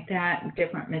 anything like that,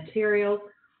 different materials.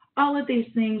 All of these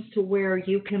things to where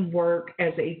you can work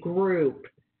as a group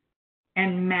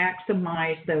and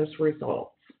maximize those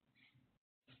results.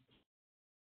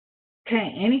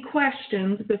 Okay, any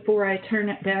questions before I turn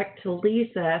it back to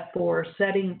Lisa for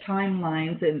setting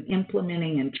timelines and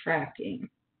implementing and tracking?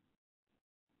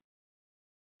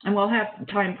 And we'll have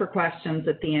time for questions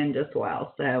at the end as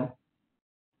well, so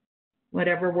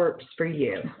whatever works for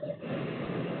you.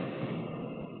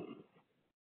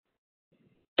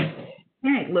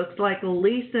 Okay, looks like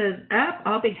Lisa's up.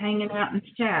 I'll be hanging out in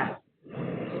the chat.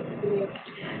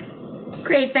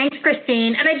 Great, thanks,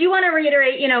 Christine. And I do want to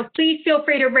reiterate, please feel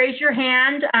free to raise your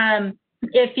hand.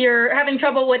 If you're having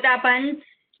trouble with that button,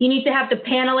 you need to have the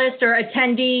panelist or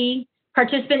attendee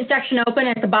participant section open.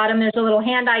 At the bottom, there's a little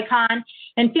hand icon.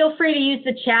 And feel free to use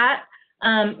the chat.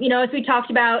 As we talked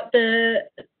about, the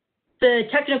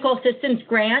technical assistance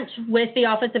grant with the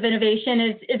Office of Innovation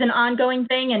is an ongoing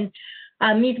thing. And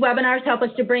These webinars help us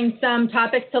to bring some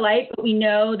topics to light, but we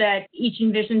know that each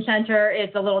EnVision Center is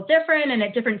a little different and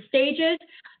at different stages.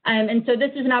 And so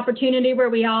this is an opportunity where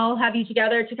we all have you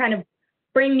together to kind of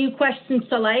bring new questions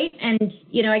to light. And,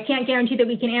 you know, I can't guarantee that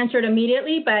we can answer it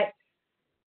immediately, but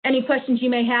any questions you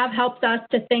may have helps us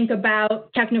to think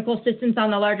about technical assistance on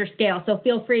the larger scale. So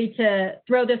feel free to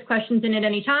throw those questions in at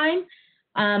any time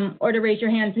or to raise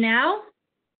your hands now.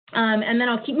 And then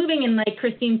I'll keep moving. And like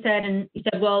Christine said, and you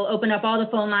said, we'll open up all the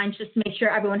phone lines just to make sure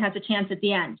everyone has a chance at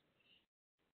the end.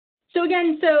 So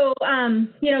again,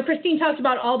 you know, Christine talked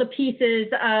about all the pieces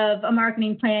of a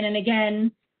marketing plan. And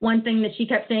again, one thing that she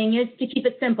kept saying is to keep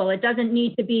it simple. It doesn't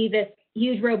need to be this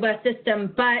huge, robust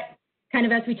system, but kind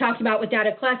of as we talked about with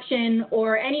data collection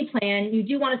or any plan, you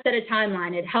do want to set a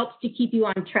timeline. It helps to keep you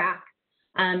on track.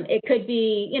 It could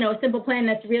be, you know, a simple plan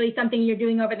that's really something you're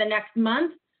doing over the next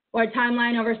month, or a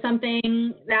timeline over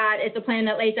something that is a plan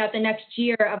that lays out the next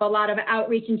year of a lot of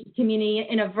outreach into the community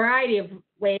in a variety of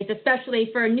ways, especially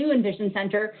for a new EnVision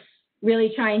Center,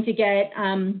 really trying to get,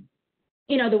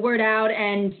 you know, the word out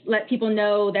and let people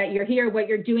know that you're here, what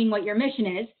you're doing, what your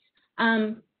mission is.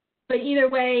 But either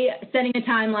way, setting a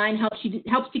timeline helps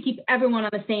to keep everyone on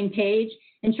the same page,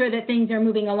 ensure that things are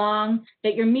moving along,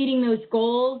 that you're meeting those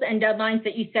goals and deadlines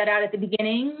that you set out at the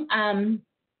beginning.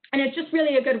 And it's just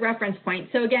really a good reference point.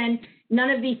 So again, none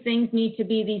of these things need to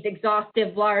be these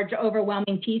exhaustive, large,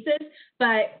 overwhelming pieces,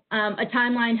 but a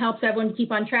timeline helps everyone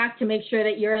keep on track to make sure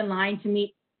that you're in line to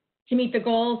meet the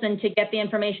goals and to get the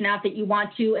information out that you want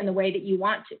to in the way that you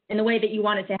want to, in the way that you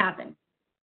want it to happen.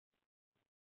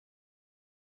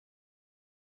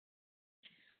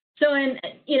 So, and,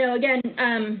 you know, again,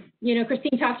 you know,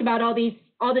 Christine talked about all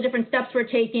the different steps we're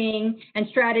taking and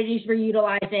strategies we're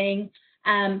utilizing,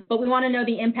 but we want to know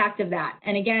the impact of that.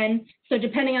 And again, so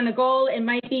depending on the goal, it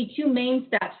might be 2 main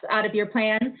steps out of your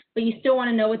plan, but you still want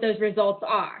to know what those results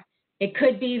are. It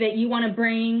could be that you want to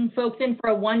bring folks in for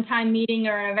a one-time meeting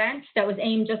or an event that was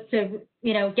aimed just to,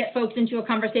 you know, get folks into a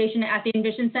conversation at the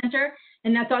EnVision Center,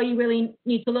 and that's all you really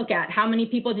need to look at. How many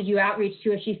people did you outreach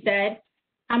to, as she said?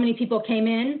 How many people came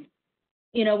in?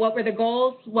 You know, what were the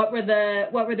goals? What were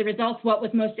the results? What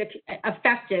was most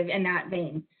effective in that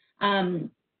vein?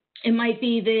 It might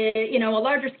be a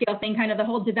larger scale thing, kind of the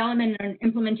whole development and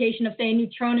implementation of, say, a new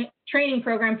training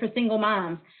program for single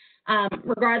moms.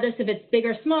 Regardless if it's big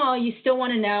or small, you still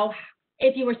want to know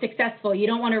if you were successful. You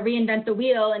don't want to reinvent the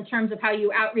wheel in terms of how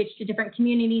you outreach to different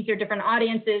communities or different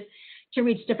audiences to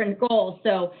reach different goals.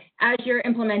 So as you're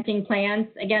implementing plans,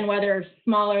 again, whether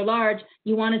small or large,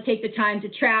 you want to take the time to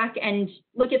track and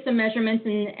look at some measurements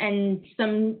and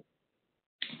some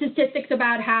statistics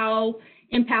about how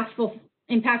impactful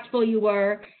you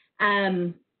were.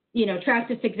 You know, track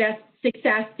the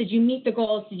success. Did you meet the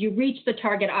goals? Did you reach the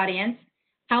target audience?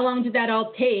 How long did that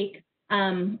all take?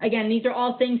 Again, these are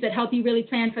all things that help you really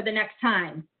plan for the next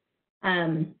time.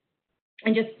 And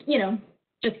just, you know,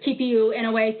 just keep you in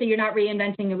a way so you're not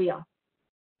reinventing the wheel.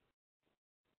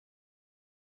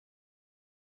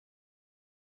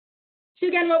 So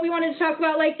again, what we wanted to talk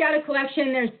about, like data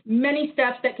collection, there's many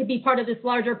steps that could be part of this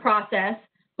larger process.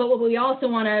 But what we also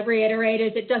want to reiterate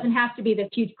is it doesn't have to be this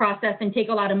huge process and take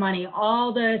a lot of money.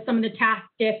 Some of the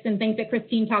tactics and things that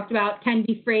Christine talked about can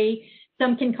be free.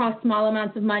 Some can cost small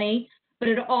amounts of money, but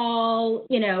it all,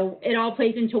 you know, it all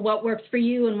plays into what works for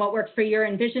you and what works for your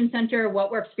EnVision Center,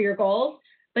 what works for your goals.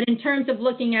 But in terms of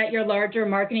looking at your larger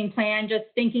marketing plan, just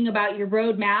thinking about your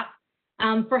roadmap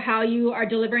for how you are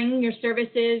delivering your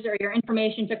services or your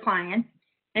information to clients.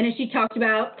 And as she talked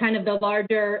about, kind of the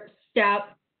larger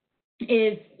step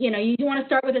is, you know, you want to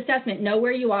start with assessment, know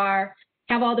where you are,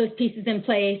 have all those pieces in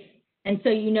place, and so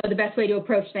you know the best way to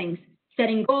approach things.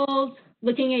 Setting goals,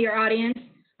 looking at your audience,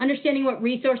 understanding what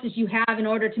resources you have in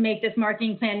order to make this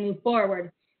marketing plan move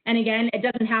forward. And again, it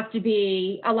doesn't have to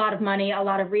be a lot of money, a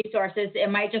lot of resources. It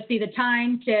might just be the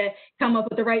time to come up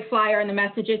with the right flyer and the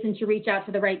messages and to reach out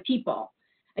to the right people.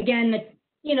 Again,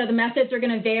 the methods are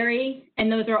going to vary,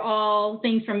 and those are all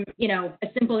things from, you know, a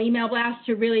simple email blast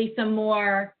to really some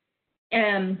more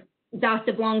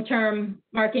exhaustive long-term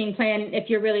marketing plan if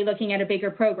you're really looking at a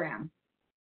bigger program.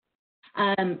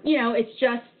 You know, it's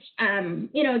just,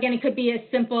 you know, again, it could be as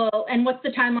simple, and what's the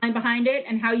timeline behind it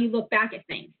and how you look back at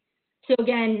things. So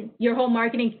again, your whole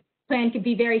marketing plan could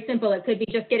be very simple. It could be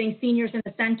just getting seniors in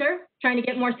the center, trying to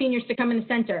get more seniors to come in the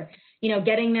center, you know,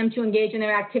 getting them to engage in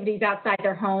their activities outside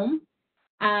their home.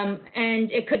 And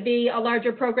it could be a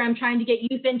larger program trying to get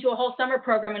youth into a whole summer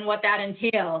program and what that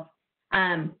entails.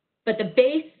 But the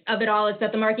base of it all is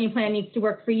that the marketing plan needs to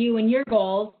work for you and your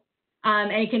goals.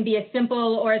 And it can be as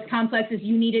simple or as complex as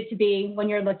you need it to be when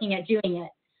you're looking at doing it.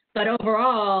 But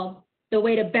overall, the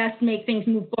way to best make things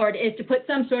move forward is to put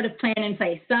some sort of plan in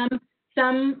place, something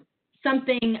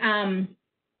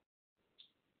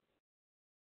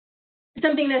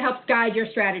that helps guide your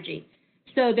strategy.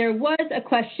 So there was a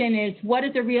question is, what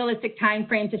is a realistic time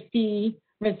frame to see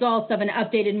results of an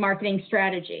updated marketing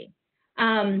strategy?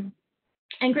 And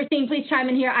Christine, please chime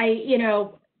in here. I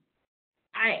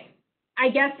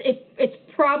guess it's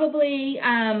probably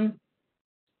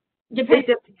depends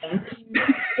on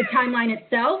the timeline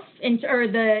itself, or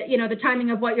the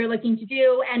timing of what you're looking to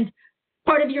do, and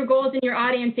part of your goals in your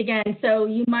audience again. So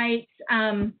you might,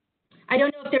 I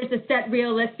don't know if there's a set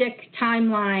realistic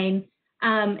timeline.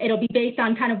 It'll be based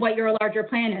on kind of what your larger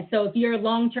plan is. So if your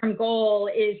long-term goal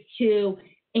is to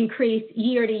increase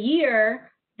year to year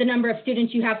the number of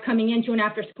students you have coming into an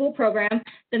after-school program,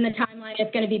 then the timeline is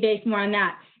going to be based more on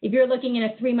that. If you're looking in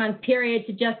a 3-month period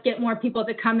to just get more people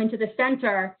to come into the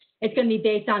center, it's going to be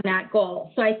based on that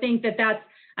goal. So I think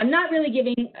I'm not really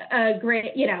giving a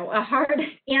great, a hard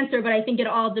answer, but I think it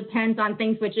all depends on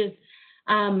things, which is,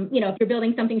 if you're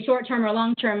building something short-term or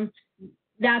long-term,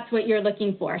 that's what you're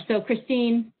looking for. So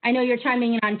Christine, I know you're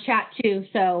chiming in on chat too,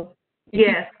 so.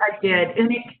 Yes, I did.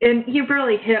 And you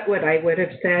really hit what I would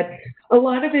have said. A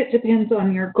lot of it depends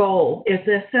on your goal. Is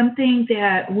this something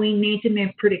that we need to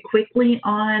move pretty quickly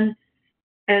on,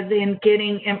 as in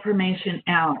getting information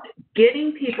out?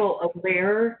 Getting people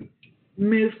aware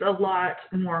moves a lot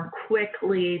more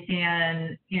quickly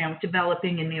than,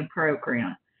 developing a new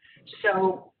program.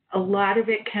 So a lot of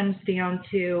it comes down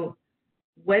to,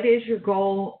 what is your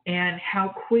goal and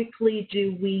how quickly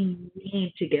do we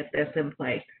need to get this in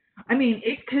place? I mean,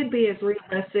 it could be as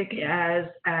realistic as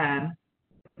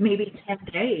maybe 10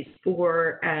 days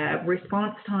for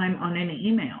response time on an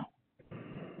email.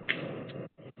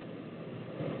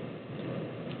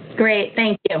 Great,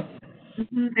 thank you.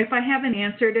 If I haven't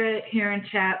answered it here in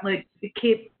chat,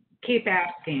 keep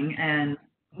asking, and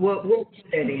we'll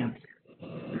get that answer.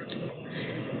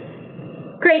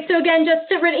 Great. So again, just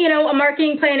to, a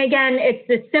marketing plan, again, it's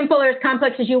as simple or as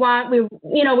complex as you want. We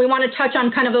want to touch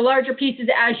on kind of the larger pieces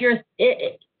as you're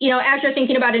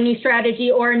thinking about a new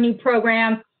strategy or a new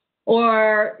program,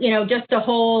 or, just a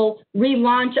whole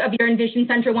relaunch of your EnVision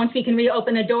Center once we can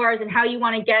reopen the doors, and how you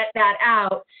want to get that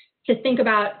out, to think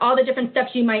about all the different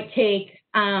steps you might take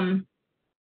as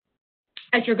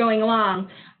you're going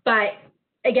along. But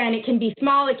again, it can be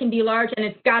small, it can be large, and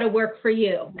it's got to work for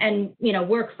you, and,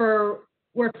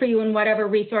 work for you in whatever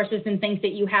resources and things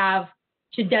that you have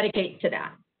to dedicate to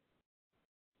that.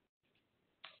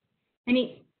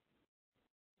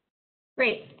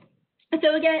 Great.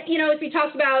 So again, as we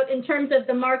talked about in terms of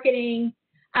the marketing,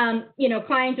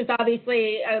 clients is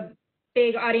obviously a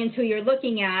big audience who you're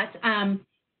looking at,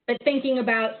 but thinking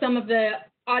about some of the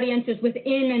audiences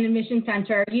within an EnVision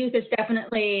Center, youth is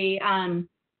definitely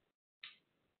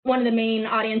one of the main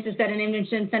audiences that an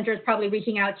EnVision Center is probably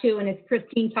reaching out to. And as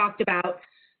Christine talked about,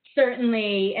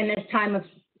 certainly in this time of,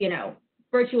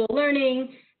 virtual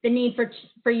learning, the need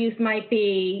for youth might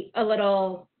be a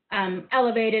little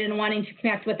elevated, and wanting to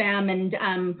connect with them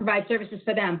and provide services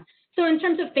for them. So in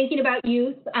terms of thinking about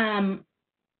youth,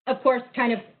 of course,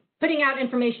 kind of putting out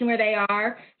information where they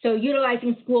are. So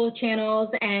utilizing school channels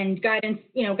and guidance,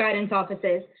 guidance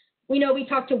offices. We know we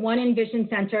talked to one EnVision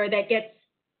Center that gets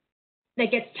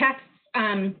texts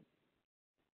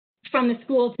from the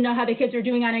school to know how the kids are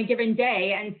doing on a given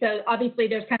day. And so obviously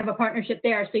there's kind of a partnership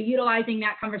there. So utilizing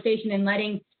that conversation and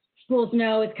letting schools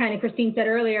know, as kind of Christine said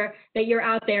earlier, that you're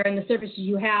out there and the services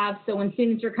you have. So when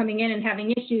students are coming in and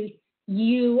having issues,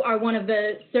 you are one of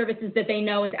the services that they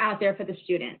know is out there for the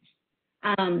students.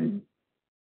 And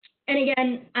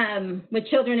again, with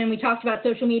children, and we talked about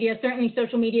social media, certainly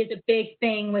social media is a big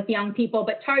thing with young people,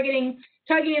 but targeting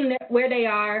them where they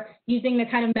are, using the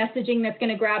kind of messaging that's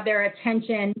going to grab their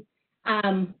attention,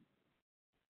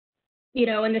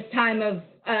 in this time of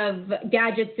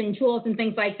gadgets and tools and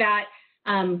things like that.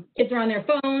 Kids are on their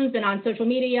phones and on social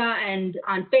media and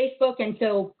on Facebook, and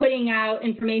so putting out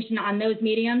information on those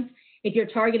mediums, if you're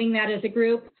targeting that as a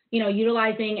group,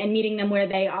 utilizing and meeting them where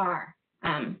they are.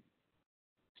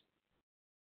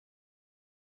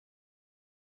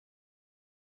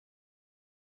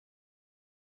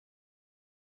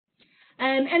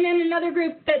 And then another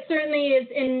group that certainly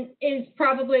is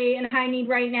probably in high need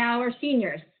right now are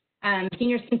seniors.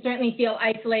 Seniors can certainly feel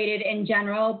isolated in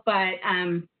general, but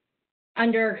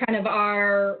under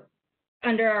our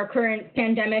current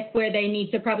pandemic, where they need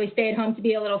to probably stay at home to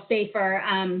be a little safer,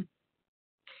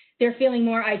 they're feeling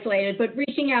more isolated. But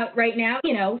reaching out right now,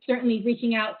 certainly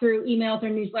reaching out through emails or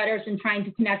newsletters and trying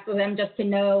to connect with them just to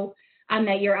know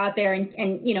that you're out there and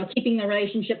keeping the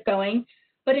relationship going.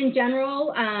 But in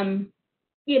general,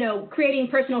 creating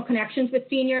personal connections with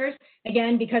seniors,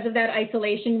 again, because of that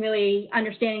isolation, really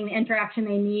understanding the interaction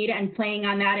they need and playing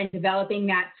on that and developing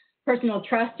that personal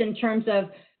trust in terms of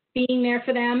being there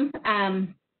for them.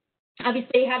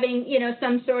 Obviously, having,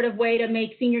 some sort of way to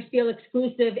make seniors feel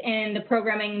exclusive in the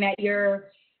programming that you're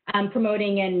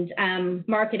promoting and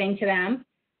marketing to them.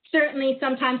 Certainly,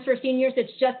 sometimes for seniors,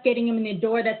 it's just getting them in the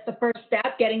door. That's the first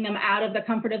step, getting them out of the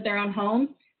comfort of their own home.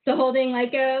 So holding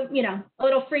like a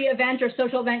little free event or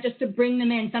social event just to bring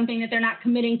them in, something that they're not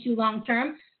committing to long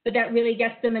term, but that really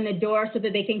gets them in the door so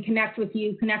that they can connect with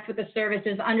you, connect with the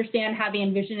services, understand how the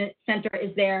EnVision Center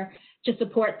is there to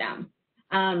support them.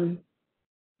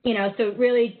 So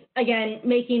really, again,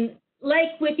 making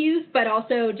like with youth, but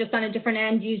also just on a different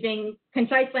end, using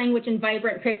concise language and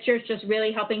vibrant pictures, just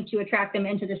really helping to attract them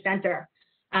into the center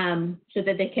so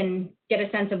that they can get a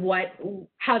sense of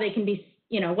how they can be,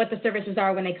 what the services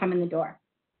are when they come in the door.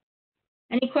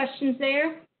 Any questions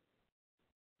there?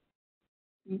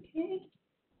 Okay.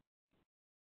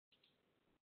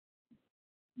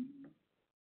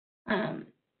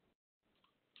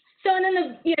 So, and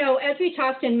then, as we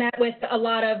talked and met with a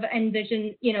lot of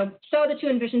EnVision, saw the 2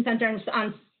 EnVision centers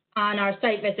on our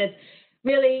site visits,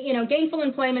 really, gainful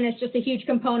employment is just a huge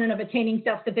component of attaining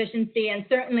self-sufficiency. And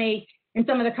certainly in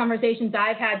some of the conversations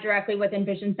I've had directly with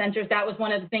EnVision centers, that was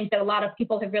one of the things that a lot of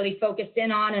people have really focused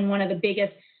in on, and one of the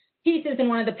biggest pieces and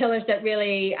one of the pillars that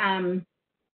really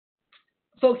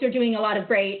folks are doing a lot of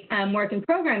great work and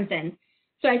programs in.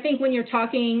 So I think when you're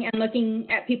talking and looking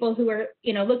at people who are,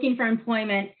 looking for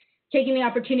employment, taking the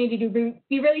opportunity to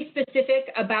be really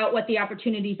specific about what the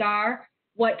opportunities are,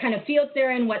 what kind of fields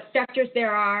they're in, what sectors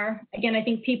there are. Again, I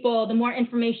think the more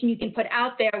information you can put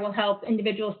out there will help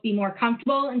individuals be more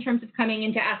comfortable in terms of coming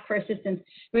in to ask for assistance,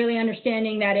 really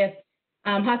understanding that if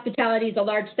hospitality is a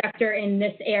large sector in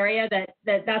this area,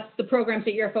 that's the programs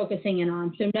that you're focusing in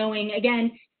on. So knowing,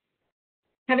 again,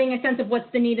 having a sense of what's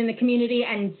the need in the community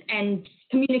and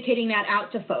communicating that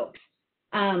out to folks.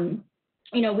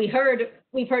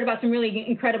 We've heard about some really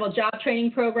incredible job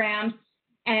training programs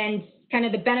and kind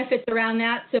of the benefits around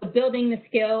that. So building the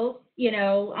skills,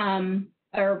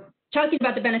 or talking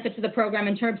about the benefits of the program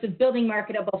in terms of building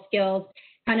marketable skills,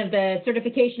 kind of the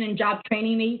certification and job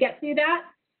training that you get through that.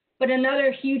 But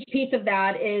another huge piece of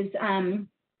that is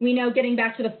we know getting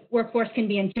back to the workforce can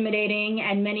be intimidating,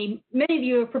 and many of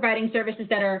you are providing services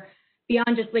that are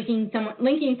beyond just linking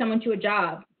someone to a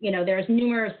job. There's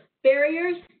numerous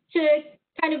barriers to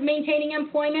kind of maintaining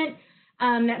employment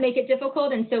that make it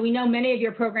difficult, and so we know many of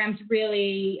your programs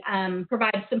really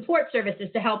provide support services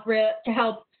to help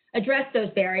address those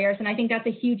barriers. And I think that's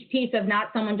a huge piece of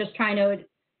not someone just trying to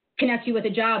connect you with a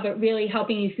job, but really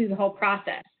helping you through the whole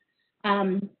process.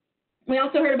 We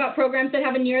also heard about programs that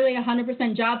have a nearly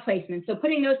 100% job placement. So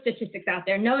putting those statistics out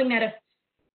there, knowing that if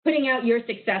putting out your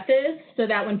successes so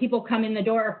that when people come in the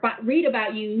door or read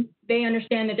about you, they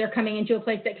understand that they're coming into a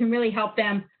place that can really help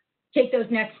them take those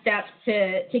next steps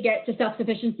to get to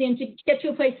self-sufficiency and to get to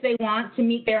a place they want to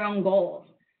meet their own goals.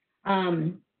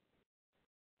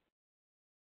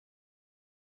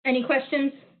 Any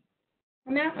questions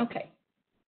on that? Okay.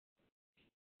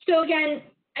 So again,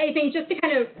 I think just to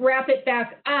kind of wrap it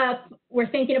back up, we're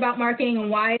thinking about marketing and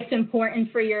why it's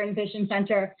important for your EnVision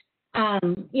Center.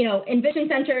 EnVision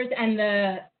Centers and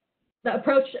the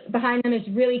approach behind them is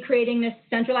really creating this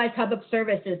centralized hub of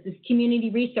services, this community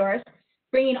resource,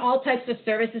 bringing all types of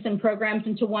services and programs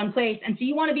into one place. And so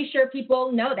you want to be sure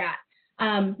people know that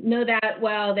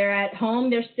while they're at home,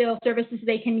 there's still services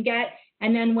they can get.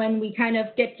 And then when we kind of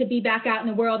get to be back out in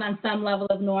the world on some level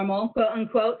of normal, quote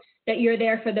unquote, that you're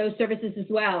there for those services as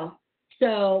well.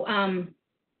 So,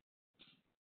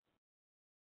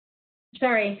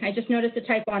 sorry, I just noticed a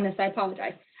typo on this, I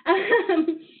apologize.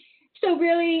 So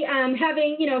really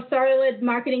having, solid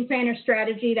marketing plan or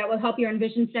strategy that will help your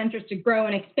EnVision centers to grow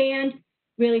and expand,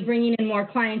 really bringing in more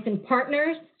clients and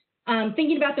partners.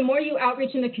 Thinking about the more you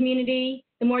outreach in the community,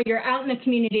 the more you're out in the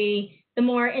community, the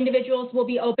more individuals will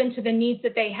be open to the needs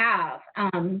that they have.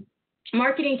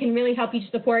 Marketing can really help you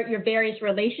to support your various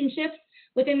relationships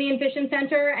within the EnVision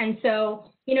Center. And so,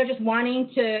 just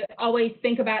wanting to always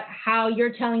think about how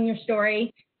you're telling your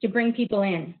story to bring people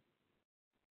in.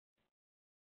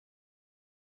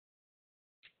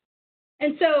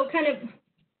 And so kind of,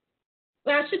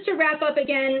 just to wrap up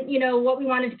again, what we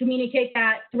wanted to communicate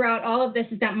that throughout all of this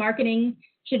is that marketing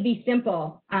should be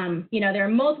simple. There are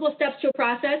multiple steps to a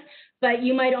process, but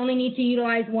you might only need to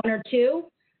utilize one or two.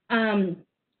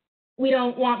 We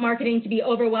don't want marketing to be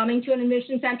overwhelming to an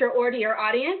EnVision Center or to your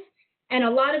audience. And a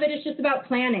lot of it is just about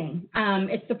planning.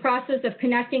 It's the process of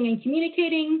connecting and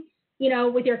communicating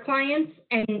with your clients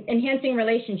and enhancing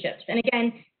relationships. And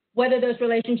again, whether those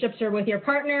relationships are with your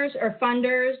partners or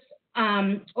funders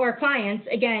or clients,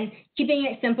 again, keeping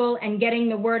it simple and getting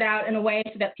the word out in a way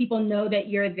so that people know that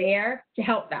you're there to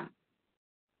help them.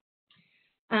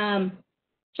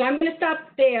 So I'm going to stop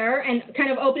there and kind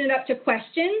of open it up to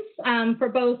questions for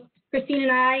both Christine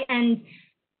and I, and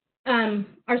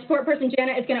our support person,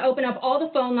 Janet, is going to open up all the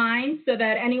phone lines so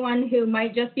that anyone who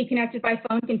might just be connected by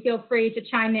phone can feel free to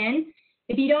chime in.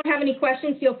 If you don't have any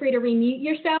questions, feel free to remute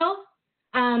yourself.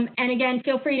 And again,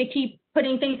 feel free to keep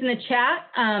putting things in the chat.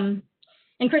 And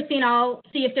Christine, I'll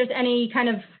see if there's any kind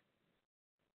of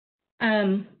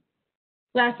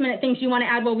last minute things you want to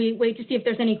add while we wait to see if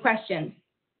there's any questions.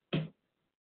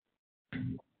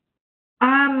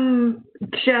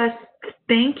 Just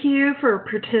thank you for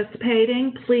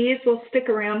participating. Please, we'll stick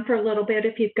around for a little bit.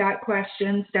 If you've got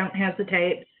questions, don't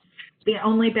hesitate. The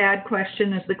only bad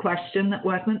question is the question that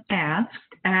wasn't asked.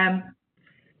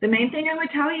 The main thing I would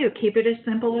tell you, keep it as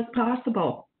simple as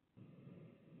possible.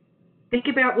 Think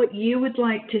about what you would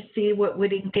like to see, what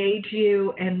would engage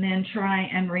you, and then try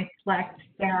and reflect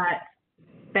that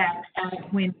back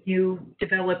out when you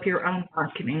develop your own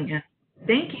marketing.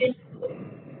 Thank you.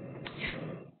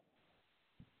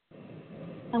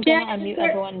 I'm going to unmute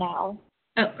everyone now.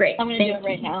 Oh, great. I'm going to do it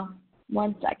right now.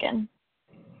 1 second.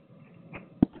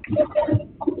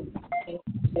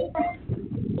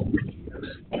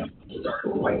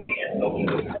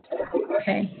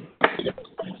 Okay.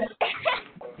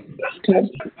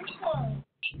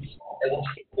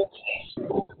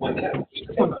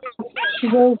 She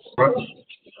goes,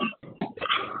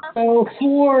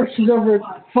 4, she's over at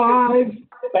 5.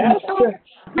 Fast check.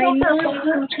 I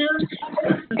know.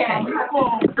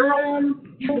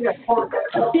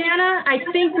 Jana, I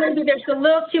think maybe there's a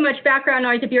little too much background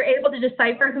noise. If you're able to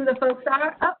decipher who the folks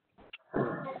are,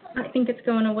 I think it's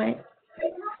going away.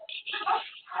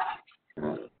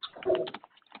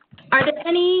 Are there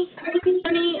any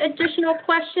additional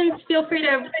questions? Feel free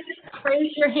to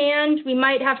raise your hand. We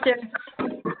might have to.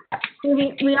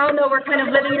 We all know we're kind of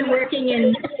living and working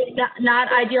in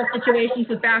not ideal situations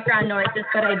with background noises,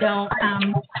 but I don't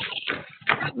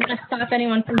want to stop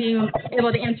anyone from being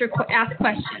able to ask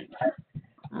questions.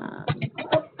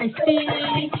 I see.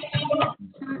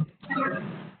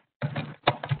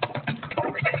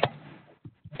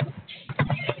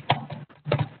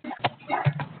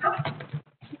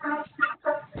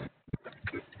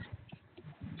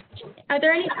 Are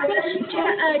there any questions?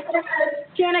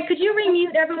 Jana, could you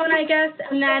remute everyone, I guess,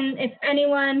 and then if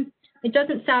anyone, it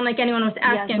doesn't sound like anyone was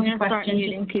asking yes, questions.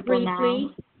 Muting people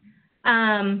briefly.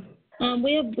 Now.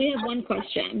 We have one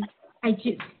question. I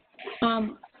do.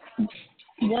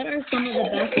 What are some of the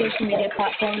best social media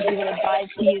platforms you would advise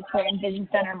to use for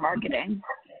EnVision Center marketing?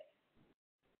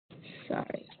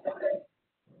 Sorry.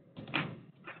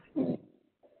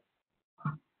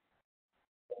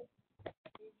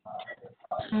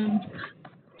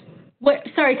 What?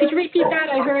 Sorry, could you repeat that?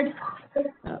 I heard.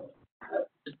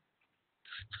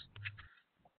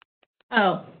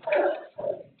 Oh.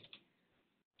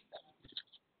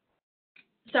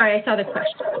 Sorry, I saw the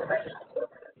question.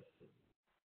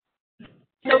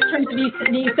 So in terms of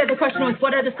you said the question was,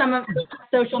 what are some of the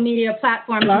social media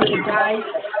platforms you would advise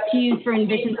to use for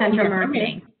EnVision Center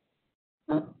marketing?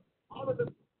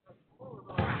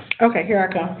 Okay, here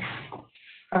I come.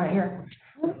 All right, here.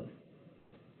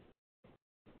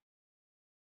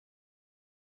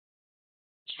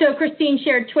 So Christine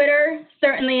shared Twitter.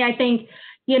 Certainly, I think,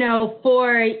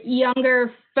 for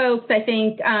younger folks, I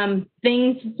think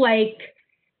things like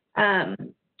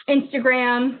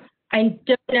Instagram, I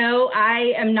don't know.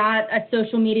 I am not a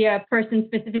social media person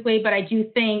specifically, but I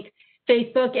do think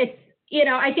Facebook, it's,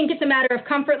 I think it's a matter of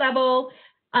comfort level.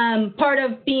 Part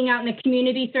of being out in the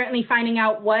community, certainly finding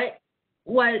out what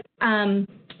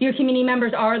your community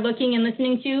members are looking and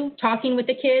listening to, talking with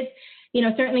the kids.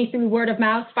 Certainly through word of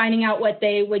mouth, finding out what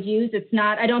they would use. It's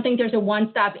not, I don't think there's a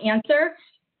one-stop answer,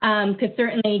 because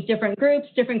certainly different groups,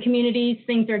 different communities,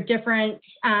 things are different,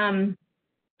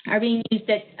 are being used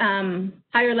at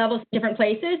higher levels in different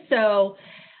places. So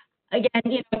again,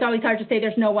 it's always hard to say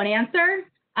there's no one answer,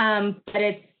 but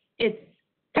it's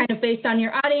kind of based on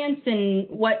your audience and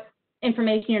what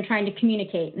information you're trying to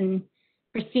communicate. And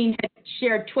Christine had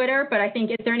shared Twitter, but I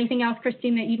think, is there anything else,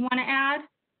 Christine, that you'd want to add?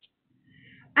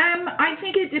 I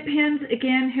think it depends,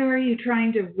 again, who are you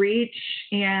trying to reach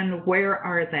and where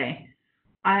are they?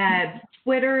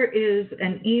 Twitter is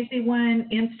an easy one.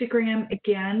 Instagram,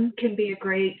 again, can be a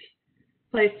great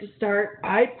place to start.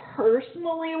 I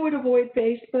personally would avoid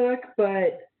Facebook,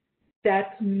 but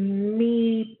that's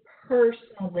me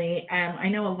personally. I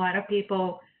know a lot of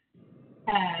people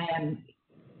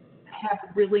have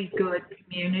really good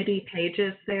community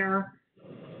pages there.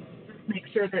 Just make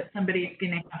sure that somebody's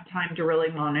going to have time to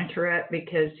really monitor it,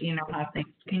 because you know how things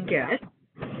can get.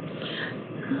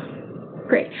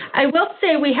 Great. I will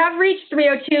say we have reached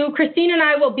 3:02. Christine and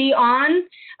I will be on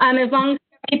as long as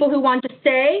there are people who want to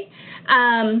stay.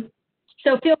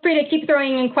 So feel free to keep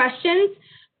throwing in questions.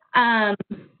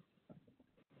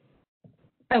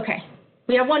 Okay.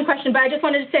 We have one question, but I just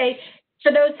wanted to say,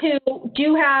 for those who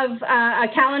do have a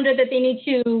calendar that they need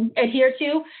to adhere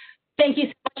to, thank you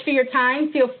so much for your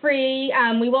time. Feel free.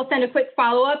 We will send a quick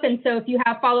follow-up, and so if you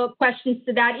have follow-up questions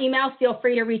to that email, feel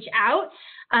free to reach out.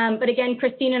 But again,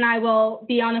 Christine and I will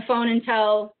be on the phone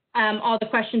until all the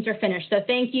questions are finished. So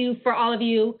thank you for all of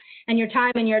you and your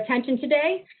time and your attention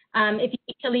today. If you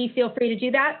need to leave, feel free to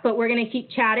do that, but we're going to keep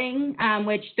chatting,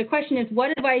 which the question is,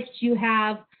 what advice do you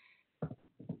have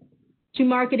to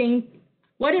marketing?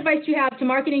 What advice do you have to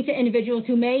marketing to individuals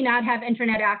who may not have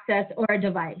internet access or a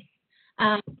device?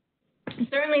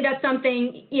 Certainly that's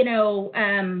something, you know,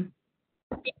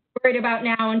 worried about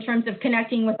now in terms of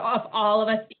connecting with all of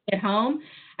us being at home.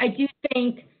 I do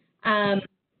think,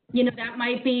 you know, that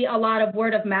might be a lot of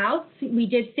word of mouth. We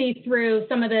did see through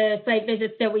some of the site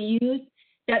visits that we used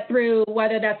that through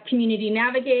whether that's community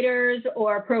navigators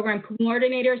or program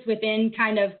coordinators within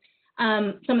kind of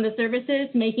some of the services,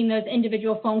 making those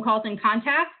individual phone calls and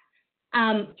contacts.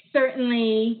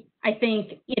 Certainly, I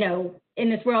think, you know, in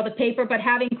this world of paper, but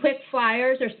having quick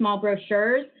flyers or small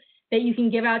brochures that you can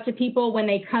give out to people when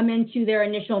they come into their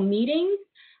initial meetings,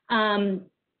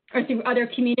 or through other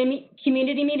community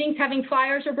meetings, having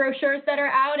flyers or brochures that are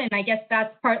out. And I guess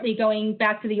that's partly going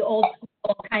back to the old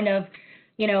school kind of,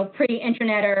 you know,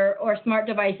 pre-internet or smart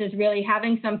devices, really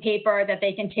having some paper that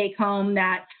they can take home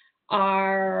that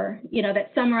are, you know,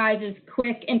 that summarizes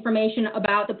quick information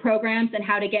about the programs and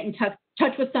how to get in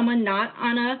touch with someone not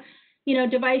on a, you know,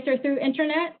 device or through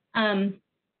internet.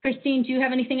 Christine, do you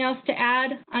have anything else to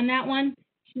add on that one?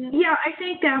 Yeah, I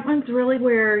think that one's really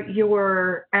where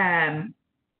your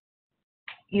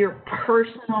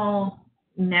personal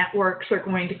networks are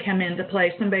going to come into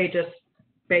play. Somebody just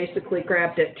basically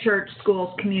grabbed it. Church,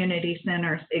 schools, community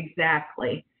centers,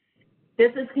 exactly.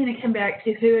 This is going to come back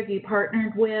to who have you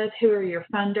partnered with, who are your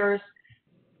funders.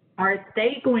 Are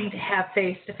they going to have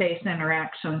face-to-face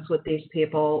interactions with these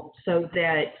people so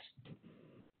that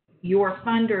your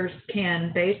funders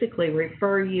can basically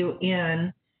refer you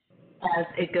in as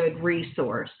a good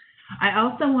resource? I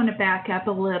also want to back up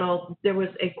a little. There was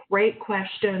a great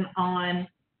question on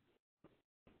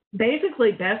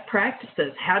basically best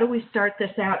practices. How do we start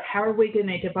this out? How are we going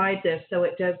to divide this so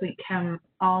it doesn't come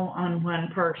all on one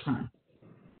person?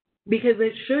 Because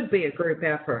it should be a group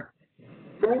effort.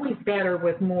 Always better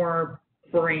with more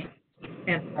brains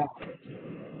involved.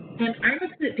 And I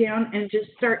would sit down and just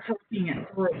start talking it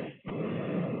through.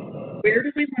 Where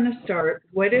do we want to start?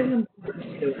 What is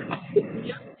important to us? What do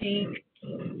you think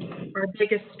our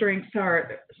biggest strengths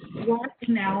are? SWOT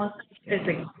analysis as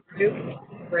a group is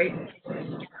a great place to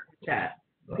start with that.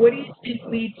 What do you think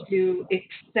we do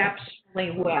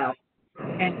exceptionally well?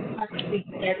 And how do we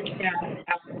get that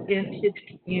out into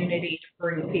the community to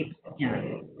bring people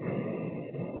in?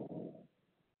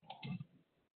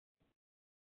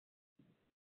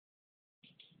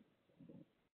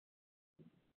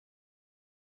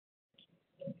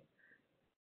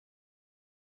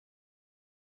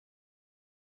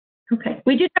 Okay,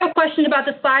 we did have a question about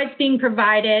the slides being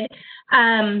provided.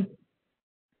 In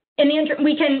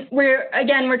the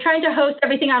we're trying to host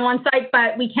everything on one site,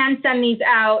 but we can send these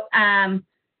out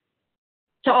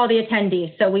to all the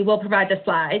attendees. So we will provide the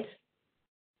slides.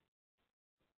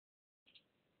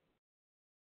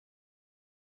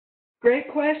 Great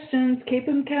questions. Keep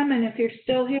them coming if you're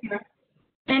still here.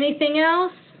 Anything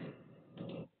else?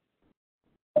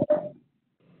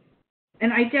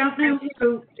 And I don't know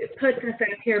who put this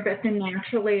up here, but the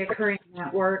naturally occurring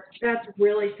network, that's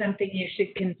really something you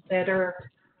should consider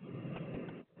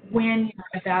when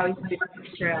you're evaluating your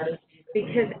strategy,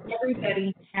 because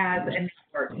everybody has a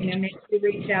network. You know, maybe you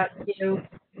reach out to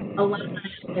alumni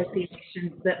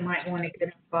associations that might want to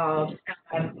get involved.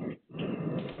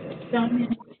 So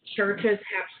many churches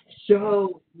have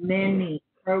so many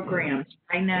programs.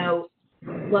 I know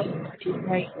locally,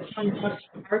 right, most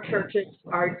of our churches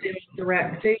are doing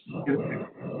direct food campaigns.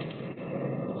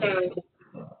 So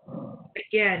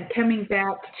again, coming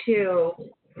back to,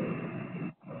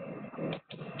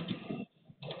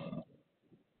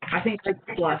 I think that's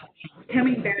plus,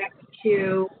 coming back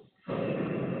to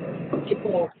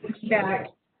people, back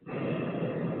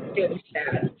to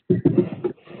that.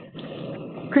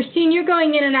 Christine, you're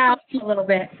going in and out a little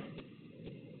bit.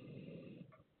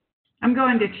 I'm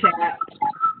going to chat.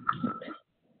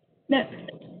 No.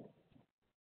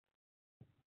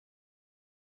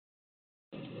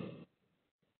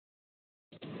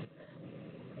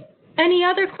 Any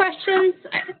other questions?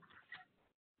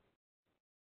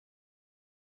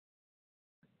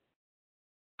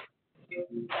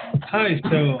 Hi,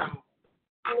 so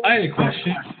I had a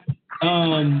question.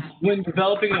 When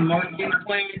developing a marketing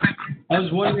plan, I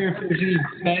was wondering if there's any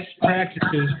best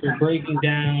practices for breaking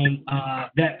down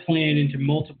that plan into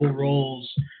multiple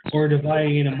roles or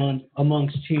dividing it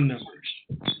amongst team members.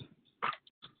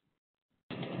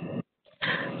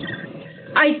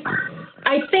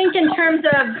 I think in terms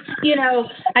of,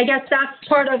 I guess that's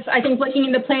part of, I think, looking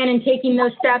in the plan and taking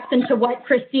those steps into what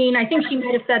Christine, I think she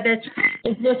might have said this,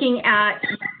 is looking at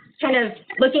kind of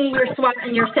looking at your SWOT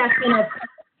and your assessment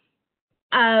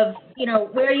of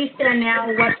where you stand now,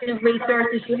 what kind of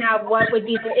resources you have, what would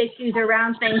be the issues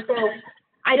around things. So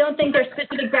I don't think there's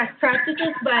specific best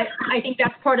practices, but I think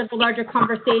that's part of the larger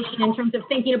conversation in terms of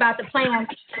thinking about the plan,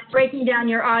 breaking down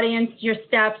your audience, your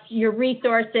steps, your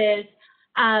resources,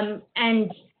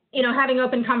 and, having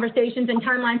open conversations and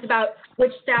timelines about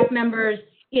which staff members,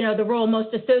 the role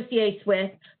most associates with,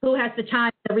 who has the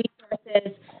time, the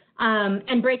resources,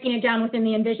 and breaking it down within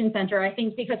the EnVision Center. I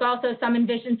think because also some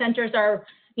EnVision centers are,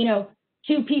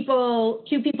 two people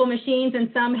machines, and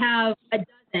some have a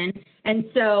dozen. And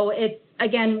so it's,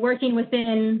 again, working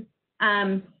within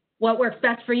what works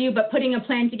best for you, but putting a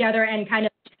plan together and kind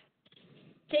of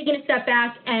taking a step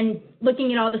back and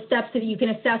looking at all the steps so that you can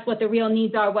assess what the real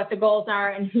needs are, what the goals are,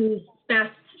 and who's best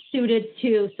suited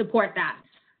to support that.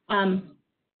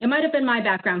 It might have been my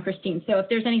background, Christine. So if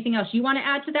there's anything else you want to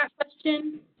add to that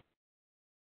question.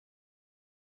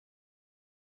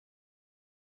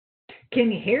 Can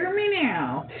you hear me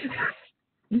now?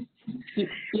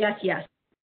 Yes, yes.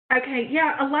 Okay,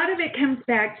 yeah, a lot of it comes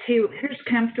back to who's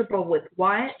comfortable with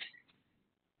what.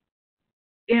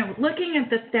 Looking at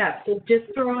the steps, so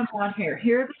just throwing on here.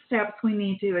 Here are the steps we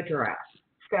need to address.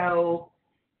 So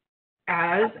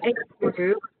as a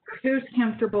group, who's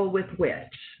comfortable with which?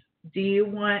 Do you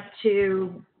want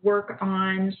to work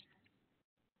on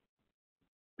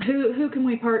who can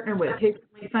we partner with? Who can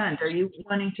we fund? Are you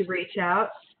wanting to reach out?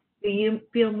 Do you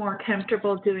feel more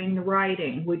comfortable doing the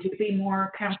writing? Would you be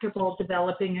more comfortable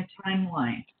developing a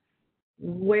timeline?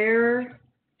 Where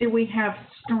do we have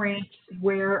strengths?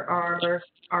 Where are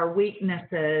our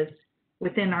weaknesses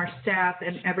within our staff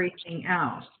and everything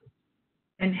else?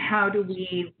 And how do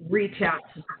we reach out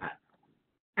to that?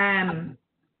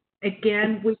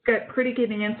 Again, we've got pretty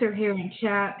good answer here in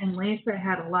chat, and Lisa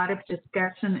had a lot of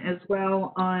discussion as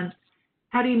well on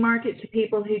how do you market to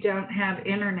people who don't have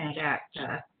internet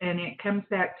access, and it comes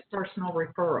back to personal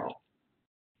referral.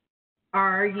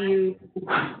 Are you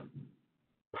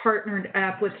partnered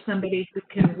up with somebody who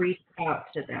can reach out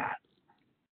to that?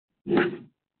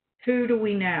 Who do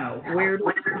we know? Where do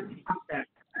we contact?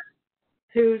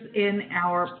 Who's in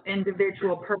our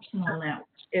individual personal network?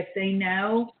 If they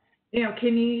know,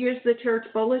 can you use the church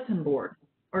bulletin board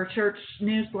or church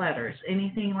newsletters,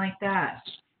 anything like that?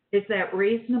 Is that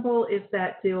reasonable? Is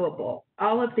that doable?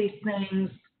 All of these things,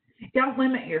 don't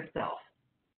limit yourself.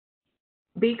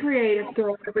 Be creative,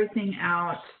 throw everything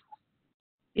out.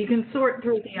 You can sort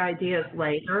through the ideas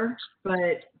later,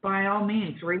 but by all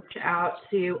means, reach out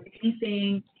to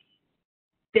anything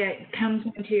that comes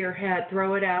into your head,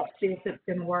 throw it out, see if it's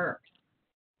going to work.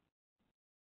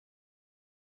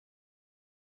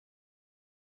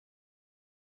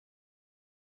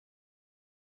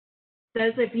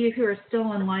 Those of you who are still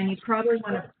online,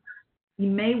 you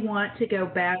may want to go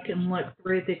back and look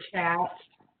through the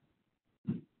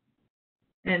chat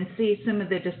and see some of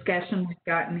the discussion we've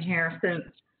gotten here since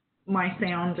my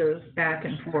sound is back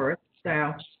and forth.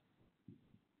 So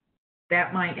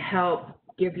that might help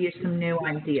give you some new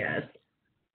ideas.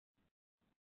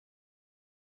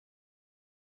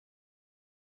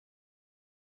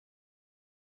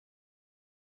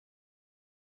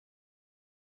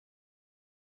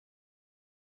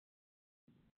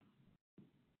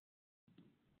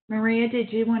 Maria,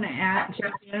 did you want to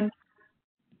jump in?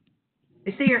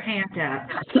 I see your hand up.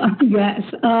 Yes.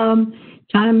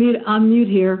 Trying to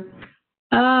unmute here.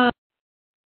 Oh,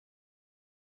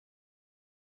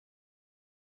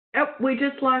 we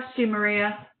just lost you,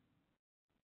 Maria.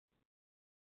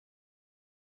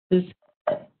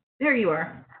 There you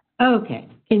are. Okay.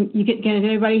 Can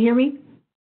everybody hear me?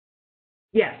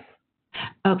 Yes.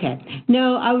 Okay.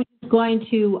 No, I was just going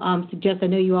to suggest, I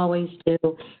know you always do,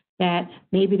 that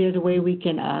maybe there's a way we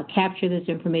can capture this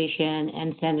information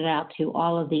and send it out to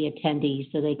all of the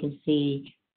attendees so they can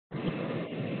see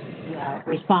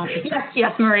responses.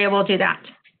 Yes, Maria, we'll do that.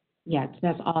 Yeah,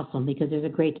 that's awesome because there's a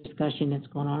great discussion that's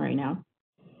going on right now.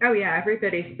 Oh yeah,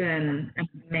 everybody's been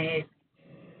amazed.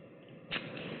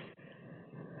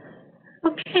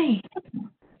 Okay.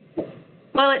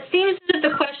 Well, it seems that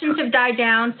the questions have died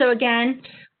down. So again,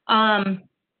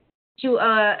 Jewel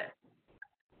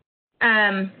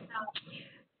asks,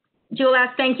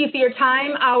 thank you for your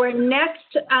time. Our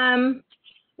next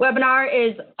webinar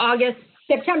is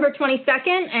September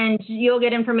 22nd, and you'll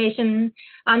get information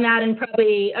on that in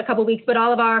probably a couple weeks, but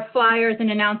all of our flyers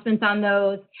and announcements on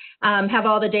those have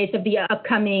all the dates of the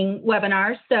upcoming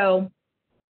webinars. So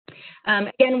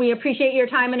again, we appreciate your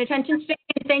time and attention today,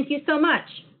 and thank you so much.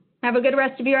 Have a good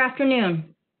rest of your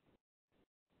afternoon.